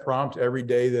preset prompt every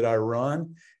day that I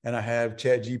run, and I have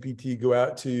ChatGPT go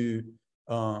out to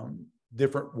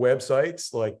different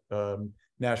websites like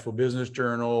Nashville Business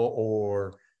Journal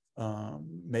or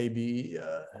maybe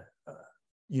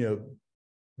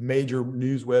major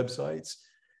news websites.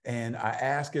 And I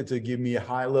ask it to give me a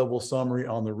high-level summary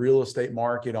on the real estate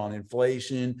market, on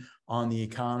inflation, on the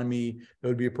economy that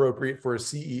would be appropriate for a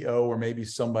CEO or maybe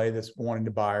somebody that's wanting to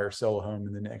buy or sell a home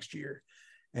in the next year.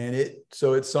 And it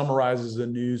summarizes the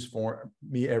news for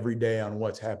me every day on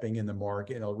what's happening in the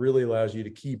market. And it really allows you to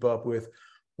keep up with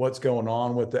what's going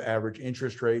on, what the average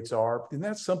interest rates are. And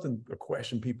that's a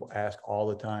question people ask all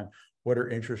the time. What are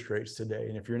interest rates today?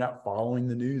 And if you're not following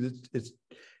the news, it's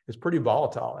pretty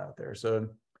volatile out there. So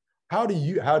how do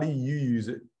you use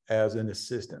it as an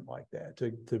assistant like that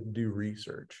to do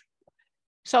research?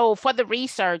 So for the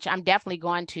research, I'm definitely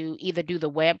going to either do the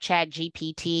web chat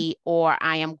GPT, or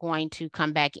I am going to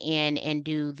come back in and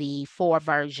do the 4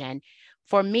 version.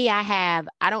 For me, I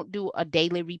don't do a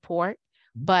daily report,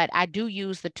 but I do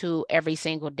use the tool every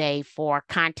single day for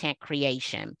content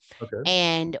creation. Okay.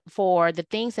 And for the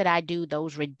things that I do,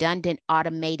 those redundant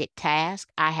automated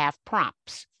tasks, I have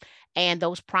prompts. And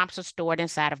those prompts are stored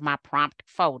inside of my prompt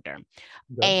folder.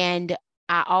 Okay. And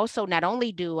I also, not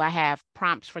only do I have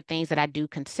prompts for things that I do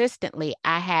consistently,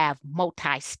 I have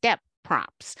multi-step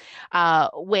prompts,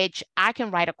 which I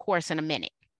can write a course in a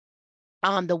minute.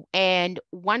 And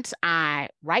once I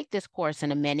write this course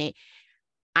in a minute,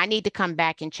 I need to come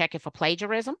back and check it for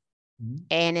plagiarism.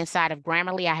 And inside of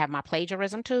Grammarly, I have my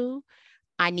plagiarism tool.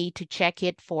 I need to check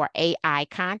it for AI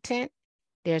content.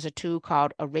 There's a tool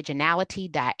called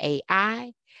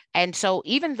originality.ai. And so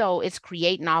even though it's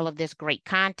creating all of this great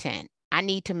content, I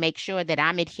need to make sure that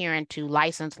I'm adhering to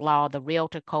license law, the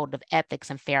Realtor Code of Ethics,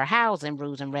 and Fair Housing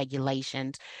rules and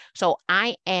regulations. So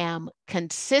I am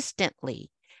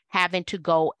consistently having to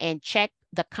go and check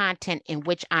the content in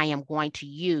which I am going to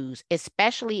use,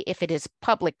 especially if it is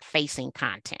public-facing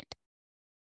content.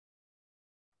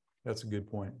 That's a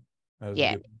good point. That is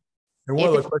Yeah. a good point. And one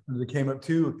of the questions that came up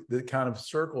too that kind of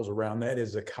circles around that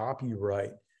is a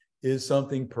copyright. Is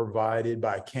something provided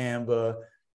by Canva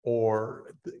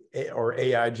or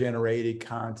AI generated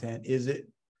content? Is it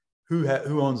who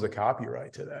owns the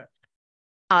copyright to that?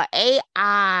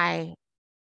 AI.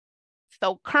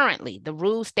 So currently, the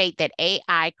rules state that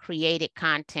AI created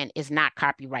content is not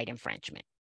copyright infringement.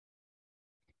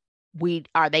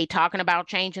 Are they talking about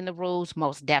changing the rules?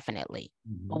 Most definitely.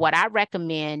 But what I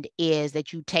recommend is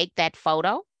that you take that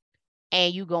photo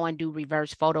and you go and do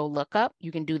reverse photo lookup.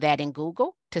 You can do that in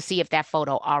Google to see if that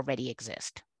photo already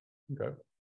exists. Okay.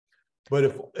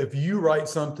 But if you write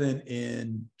something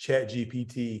in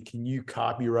ChatGPT, can you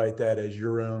copyright that as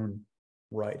your own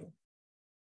writing?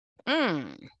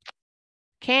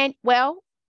 Well,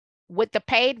 with the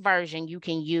paid version, you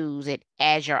can use it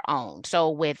as your own. So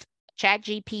with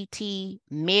ChatGPT,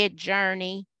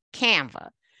 Midjourney, Canva,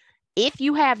 if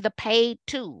you have the paid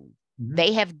tool,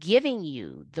 they have given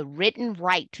you the written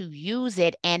right to use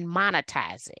it and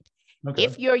monetize it. Okay.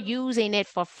 If you're using it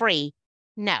for free,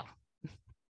 no.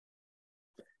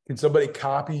 Can somebody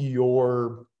copy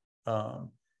your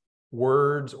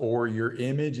words or your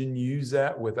image and use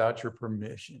that without your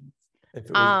permission if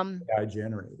it was AI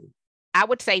generated? I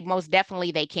would say most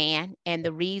definitely they can. And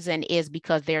the reason is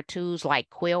because there are tools like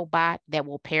Quillbot that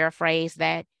will paraphrase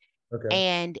that. Okay.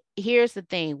 And here's the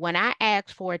thing. When I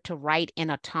ask for it to write in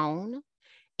a tone,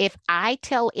 if I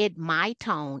tell it my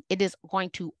tone, it is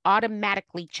going to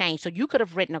automatically change. So you could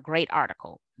have written a great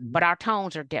article, but our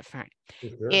tones are different.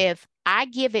 Sure. If I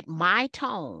give it my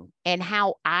tone and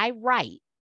how I write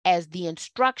as the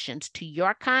instructions to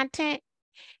your content,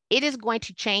 it is going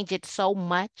to change it so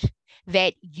much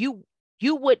that you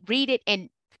would read it and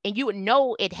you would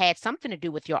know it had something to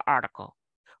do with your article,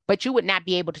 but you would not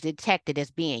be able to detect it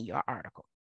as being your article.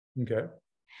 Okay.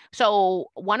 So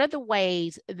one of the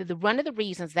ways, one of the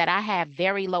reasons that I have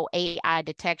very low AI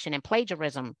detection and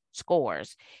plagiarism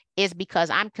scores is because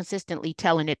I'm consistently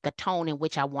telling it the tone in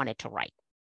which I want it to write.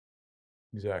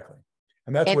 Exactly.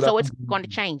 And so it's going to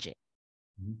change it.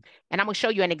 And I'm going to show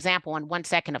you an example in 1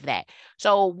 second of that.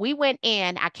 So we went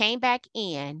in, I came back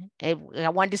in, and I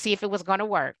wanted to see if it was going to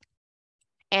work.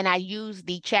 And I used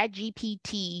the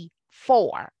ChatGPT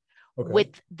 4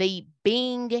 with the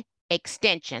Bing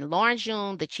extension. Lauren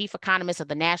June, the chief economist of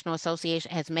the National Association,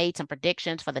 has made some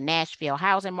predictions for the Nashville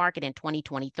housing market in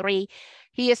 2023.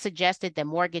 He has suggested that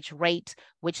mortgage rates,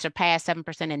 which surpassed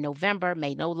 7% in November,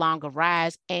 may no longer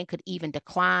rise and could even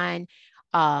decline.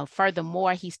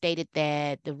 Furthermore, he stated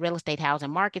that the real estate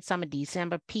housing market summer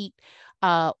December peaked.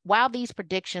 While these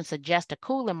predictions suggest a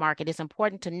cooler market, it's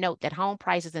important to note that home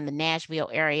prices in the Nashville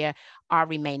area are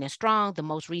remaining strong. The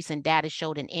most recent data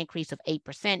showed an increase of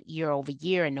 8% year over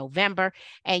year in November.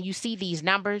 And you see these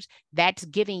numbers, that's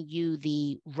giving you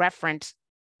the reference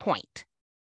point,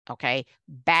 okay,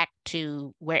 back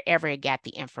to wherever it got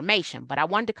the information. But I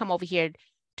wanted to come over here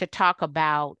to talk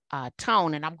about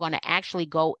tone, and I'm going to actually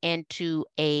go into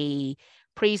a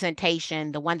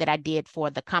presentation, the one that I did for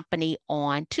the company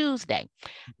on Tuesday.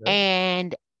 Okay.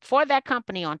 And for that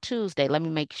company on Tuesday, let me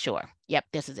make sure. Yep,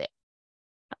 this is it.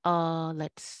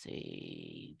 Let's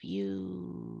see,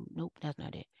 view, nope, that's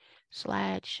not it.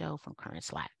 Slideshow from current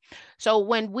slide. So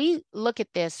when we look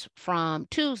at this from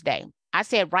Tuesday, I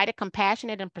said, write a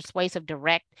compassionate and persuasive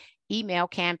direct email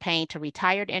campaign to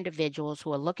retired individuals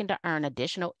who are looking to earn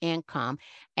additional income,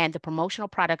 and the promotional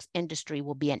products industry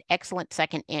will be an excellent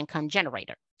second income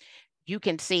generator. You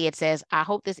can see it says, I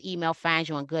hope this email finds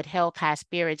you in good health, high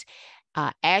spirits.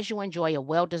 As you enjoy a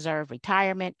well-deserved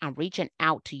retirement, I'm reaching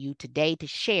out to you today to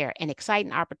share an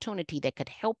exciting opportunity that could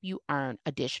help you earn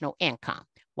additional income.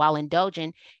 while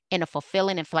indulging in a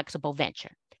fulfilling and flexible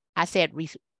venture. I said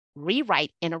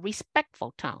rewrite in a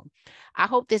respectful tone. I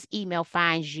hope this email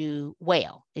finds you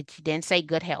well. It didn't say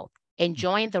good health.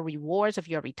 Enjoying the rewards of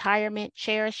your retirement,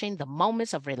 cherishing the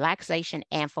moments of relaxation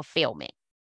and fulfillment.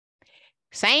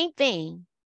 Same thing,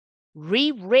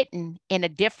 rewritten in a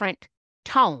different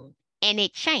tone, and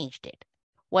it changed it.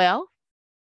 Well,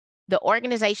 the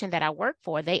organization that I work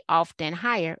for, they often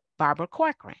hire Barbara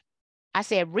Corcoran. I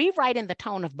said, rewrite in the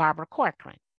tone of Barbara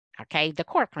Corcoran, okay, the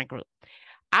Corcoran Group.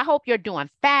 I hope you're doing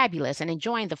fabulous and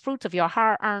enjoying the fruits of your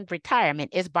hard-earned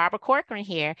retirement. It's Barbara Corcoran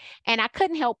here, and I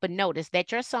couldn't help but notice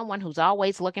that you're someone who's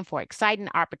always looking for exciting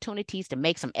opportunities to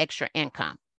make some extra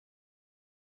income.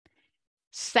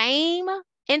 Same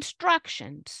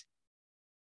instructions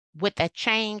with a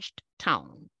changed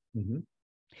tone. Mm-hmm.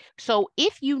 So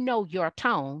if you know your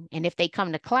tone, and if they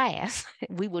come to class,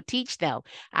 we will teach them.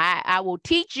 I will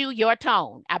teach you your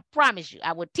tone. I promise you,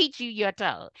 I will teach you your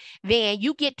tone. Then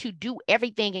you get to do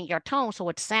everything in your tone so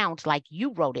it sounds like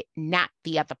you wrote it, not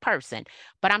the other person.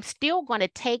 But I'm still going to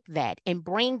take that and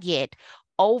bring it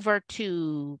over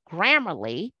to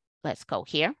Grammarly. Let's go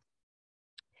here.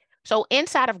 So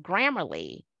inside of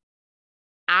Grammarly,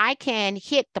 I can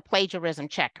hit the plagiarism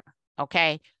checker,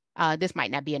 okay? This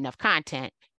might not be enough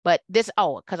content, but this,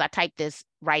 because I typed this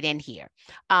right in here.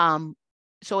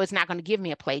 So it's not going to give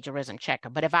me a plagiarism checker,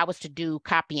 but if I was to do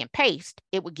copy and paste,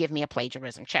 it would give me a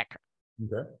plagiarism checker.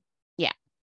 Okay. Yeah.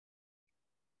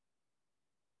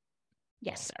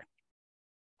 Yes,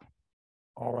 sir.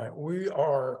 All right, we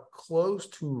are close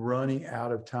to running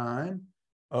out of time.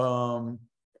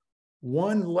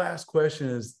 One last question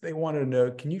is they want to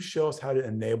know, can you show us how to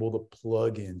enable the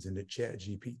plugins into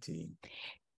ChatGPT?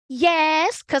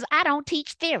 Yes, because I don't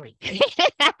teach theory.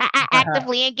 I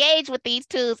actively engage with these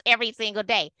tools every single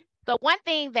day. So one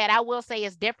thing that I will say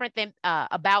is different than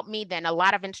about me than a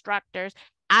lot of instructors,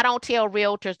 I don't tell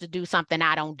realtors to do something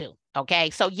I don't do,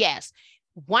 okay? So yes,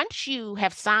 once you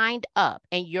have signed up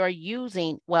and you're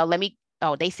using, well,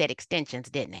 they said extensions,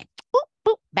 didn't they? Boop,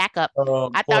 boop, back up.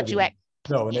 I thought you had.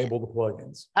 No, enable the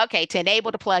plugins. Okay, to enable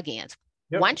the plugins.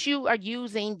 Yep. Once you are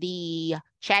using the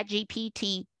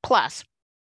ChatGPT Plus,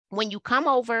 when you come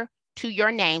over to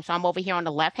your name, so I'm over here on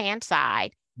the left-hand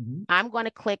side, mm-hmm. I'm going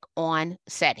to click on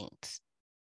settings.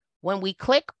 When we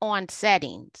click on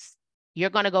settings,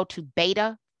 you're going to go to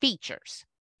beta features,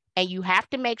 and you have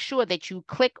to make sure that you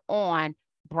click on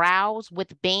browse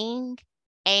with Bing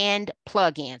and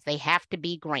plugins. They have to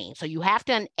be green. So you have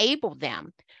to enable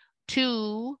them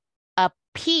to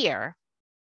appear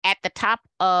at the top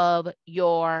of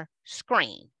your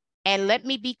screen. And let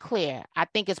me be clear, I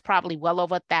think it's probably well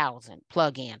over 1,000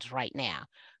 plugins right now.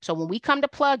 So when we come to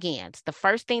plugins, the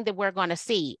first thing that we're going to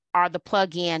see are the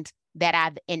plugins that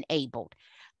I've enabled.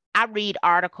 I read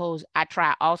articles. I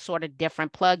try all sort of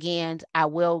different plugins. I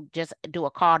will just do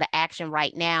a call to action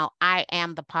right now. I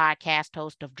am the podcast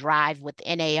host of Drive with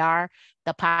NAR,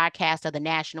 the podcast of the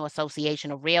National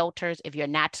Association of Realtors. If you're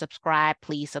not subscribed,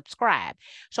 please subscribe.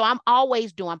 So I'm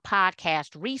always doing podcast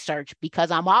research because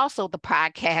I'm also the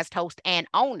podcast host and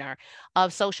owner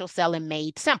of Social Selling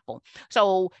Made Simple.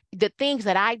 So the things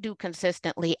that I do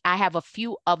consistently, I have a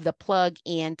few of the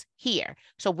plugins here.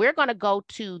 So we're going to go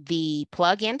to the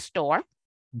plugin store,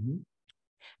 mm-hmm.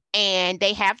 and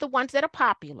they have the ones that are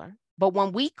popular. But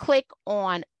when we click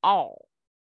on all,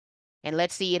 and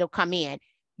let's see, it'll come in,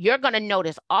 you're going to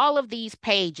notice all of these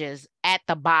pages at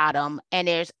the bottom, and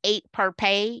there's 8 per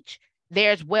page.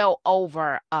 There's well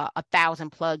over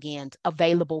 1,000 plugins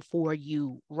available for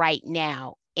you right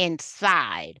now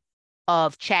inside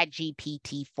of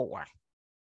ChatGPT 4.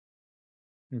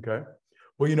 Okay.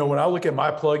 Well, when I look at my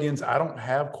plugins, I don't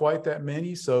have quite that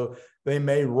many, so they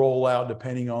may roll out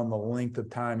depending on the length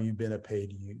of time you've been a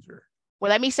paid user.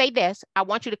 Well, let me say this. I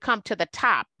want you to come to the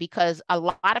top because a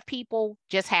lot of people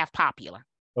just have popular.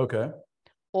 Okay.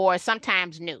 Or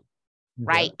sometimes new, okay.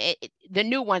 Right? The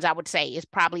new ones, I would say, is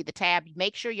probably the tab.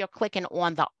 Make sure you're clicking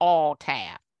on the all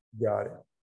tab. Got it.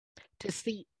 To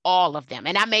see all of them.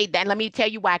 And I made that. Let me tell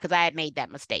you why, because I had made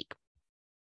that mistake.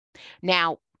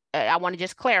 Now, I want to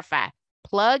just clarify.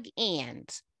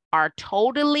 Plugins are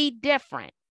totally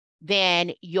different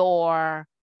than your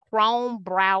Chrome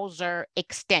browser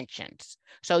extensions.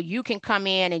 So you can come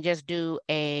in and just do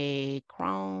a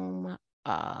Chrome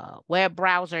web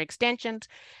browser extensions.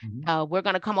 Mm-hmm. We're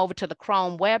going to come over to the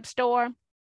Chrome web store,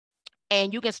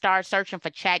 and you can start searching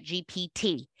for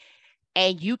ChatGPT,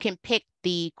 and you can pick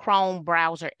the Chrome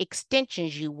browser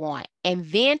extensions you want. And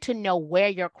then to know where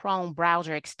your Chrome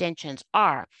browser extensions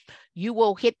are, you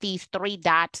will hit these 3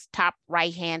 dots top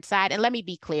right-hand side. And let me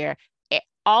be clear,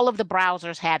 all of the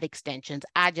browsers have extensions.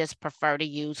 I just prefer to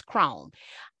use Chrome.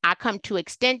 I come to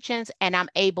extensions and I'm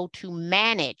able to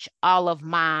manage all of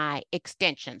my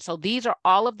extensions. So these are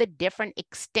all of the different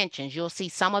extensions. You'll see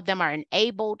some of them are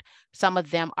enabled, some of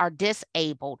them are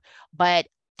disabled, but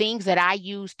things that I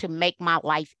use to make my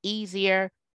life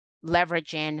easier,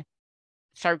 leveraging,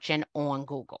 searching on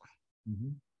Google. Mm-hmm.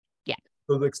 Yeah.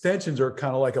 So the extensions are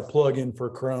kind of like a plugin for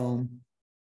Chrome,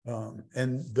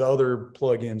 and the other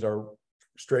plugins are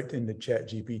straight into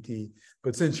ChatGPT.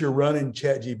 But since you're running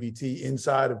ChatGPT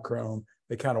inside of Chrome,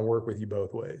 they kind of work with you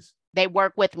both ways. They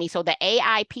work with me. So the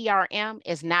AI PRM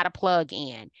is not a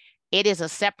plug-in. It is a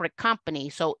separate company.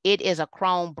 So it is a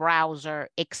Chrome browser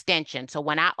extension. So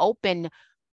when I open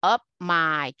up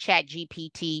my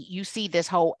ChatGPT, you see this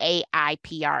whole AI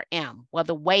PRM. Well,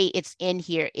 the way it's in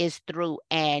here is through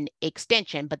an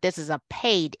extension, but this is a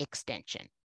paid extension.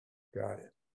 Got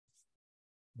it.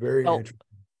 Very interesting.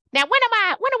 Now, when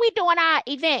are we doing our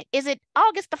event? Is it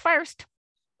August the 1st?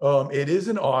 It is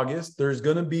in August. There's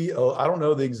going to be, I don't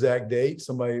know the exact date.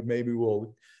 Somebody maybe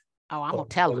will. Oh, I'm going to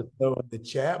tell them. Know in the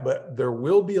chat, but there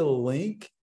will be a link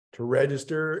to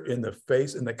register in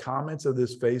the comments of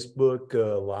this Facebook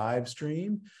live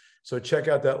stream. So check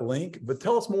out that link. But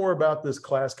tell us more about this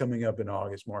class coming up in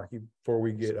August, Marky, before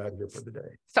we get out of here for the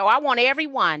day. So I want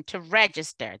everyone to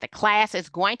register. The class is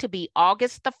going to be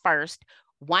August the 1st.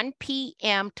 1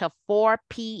 p.m. to 4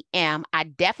 p.m. I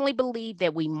definitely believe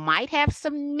that we might have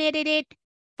submitted it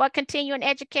for continuing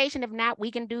education. If not,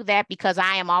 we can do that because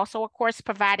I am also a course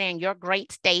provider in your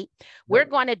great state. We're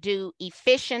going to do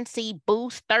Efficiency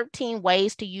Boost, 13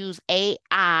 ways to use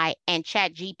AI and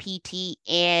ChatGPT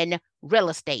in real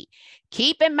estate.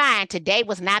 Keep in mind, today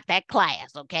was not that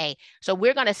class, okay? So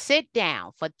we're going to sit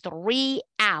down for 3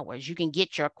 hours. You can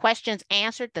get your questions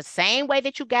answered the same way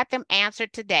that you got them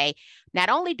answered today. Not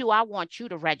only do I want you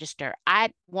to register,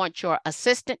 I want your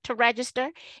assistant to register.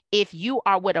 If you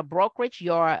are with a brokerage,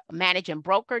 your managing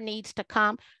broker needs to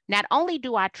come. Not only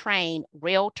do I train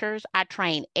realtors, I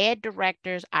train ed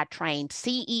directors, I train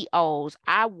CEOs.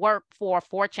 I work for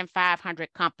Fortune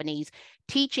 500 companies,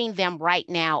 teaching them right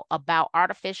now about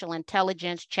artificial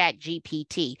intelligence,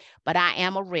 ChatGPT. But I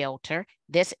am a realtor.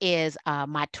 This is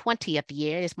my 20th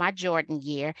year. It's my Jordan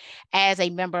year as a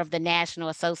member of the National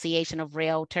Association of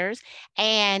Realtors.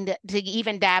 And to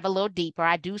even dive a little deeper,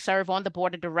 I do serve on the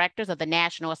board of directors of the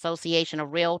National Association of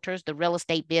Realtors, the Real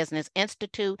Estate Business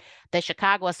Institute, the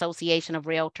Chicago Association of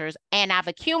Realtors, and I've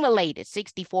accumulated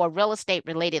 64 real estate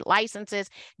related licenses,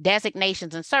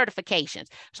 designations, and certifications.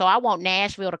 So I want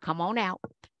Nashville to come on out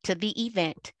to the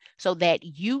event so that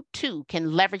you too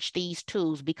can leverage these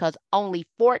tools, because only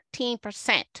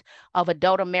 14% of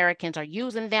adult Americans are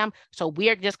using them. So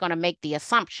we're just going to make the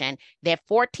assumption that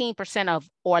 14% of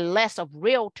or less of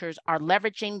realtors are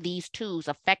leveraging these tools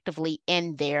effectively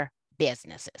in their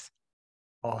businesses.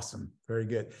 Awesome. Very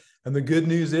good. And the good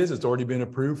news is it's already been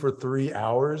approved for 3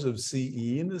 hours of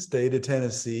CE in the state of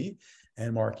Tennessee.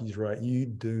 And Marky's right. You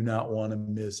do not want to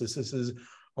miss this. This is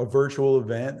a virtual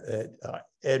event that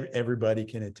everybody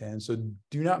can attend. So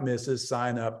do not miss this.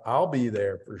 Sign up. I'll be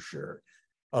there for sure.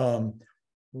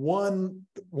 One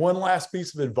last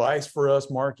piece of advice for us,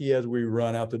 Marky, as we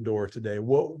run out the door today.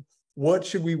 What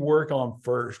should we work on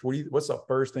first? What's the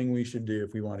first thing we should do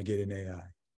if we want to get in AI?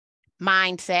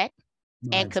 Mindset.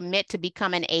 And commit to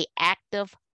becoming an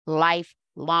active,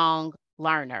 lifelong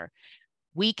learner.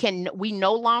 We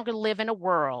no longer live in a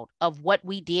world of what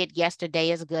we did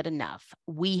yesterday is good enough.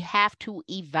 We have to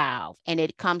evolve, and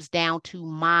it comes down to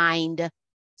mindset.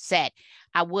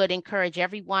 I would encourage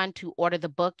everyone to order the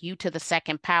book, U to the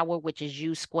Second Power, which is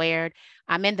U squared.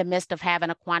 I'm in the midst of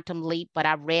having a quantum leap, but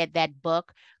I read that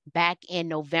book back in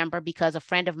November because a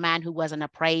friend of mine who was an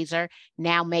appraiser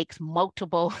now makes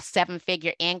multiple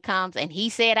 7-figure incomes. And he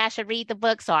said I should read the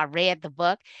book. So I read the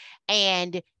book.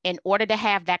 And in order to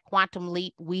have that quantum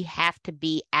leap, we have to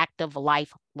be active,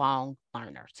 lifelong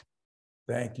learners.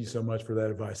 Thank you so much for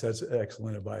that advice. That's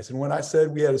excellent advice. And when I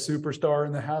said we had a superstar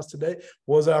in the house today,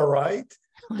 was I right?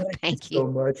 Thank you so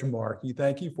much, Marky.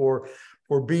 Thank you for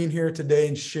being here today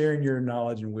and sharing your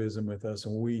knowledge and wisdom with us.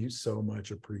 And we so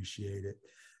much appreciate it.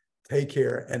 Take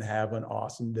care and have an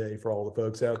awesome day for all the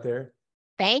folks out there.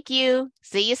 Thank you.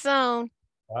 See you soon.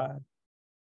 Bye.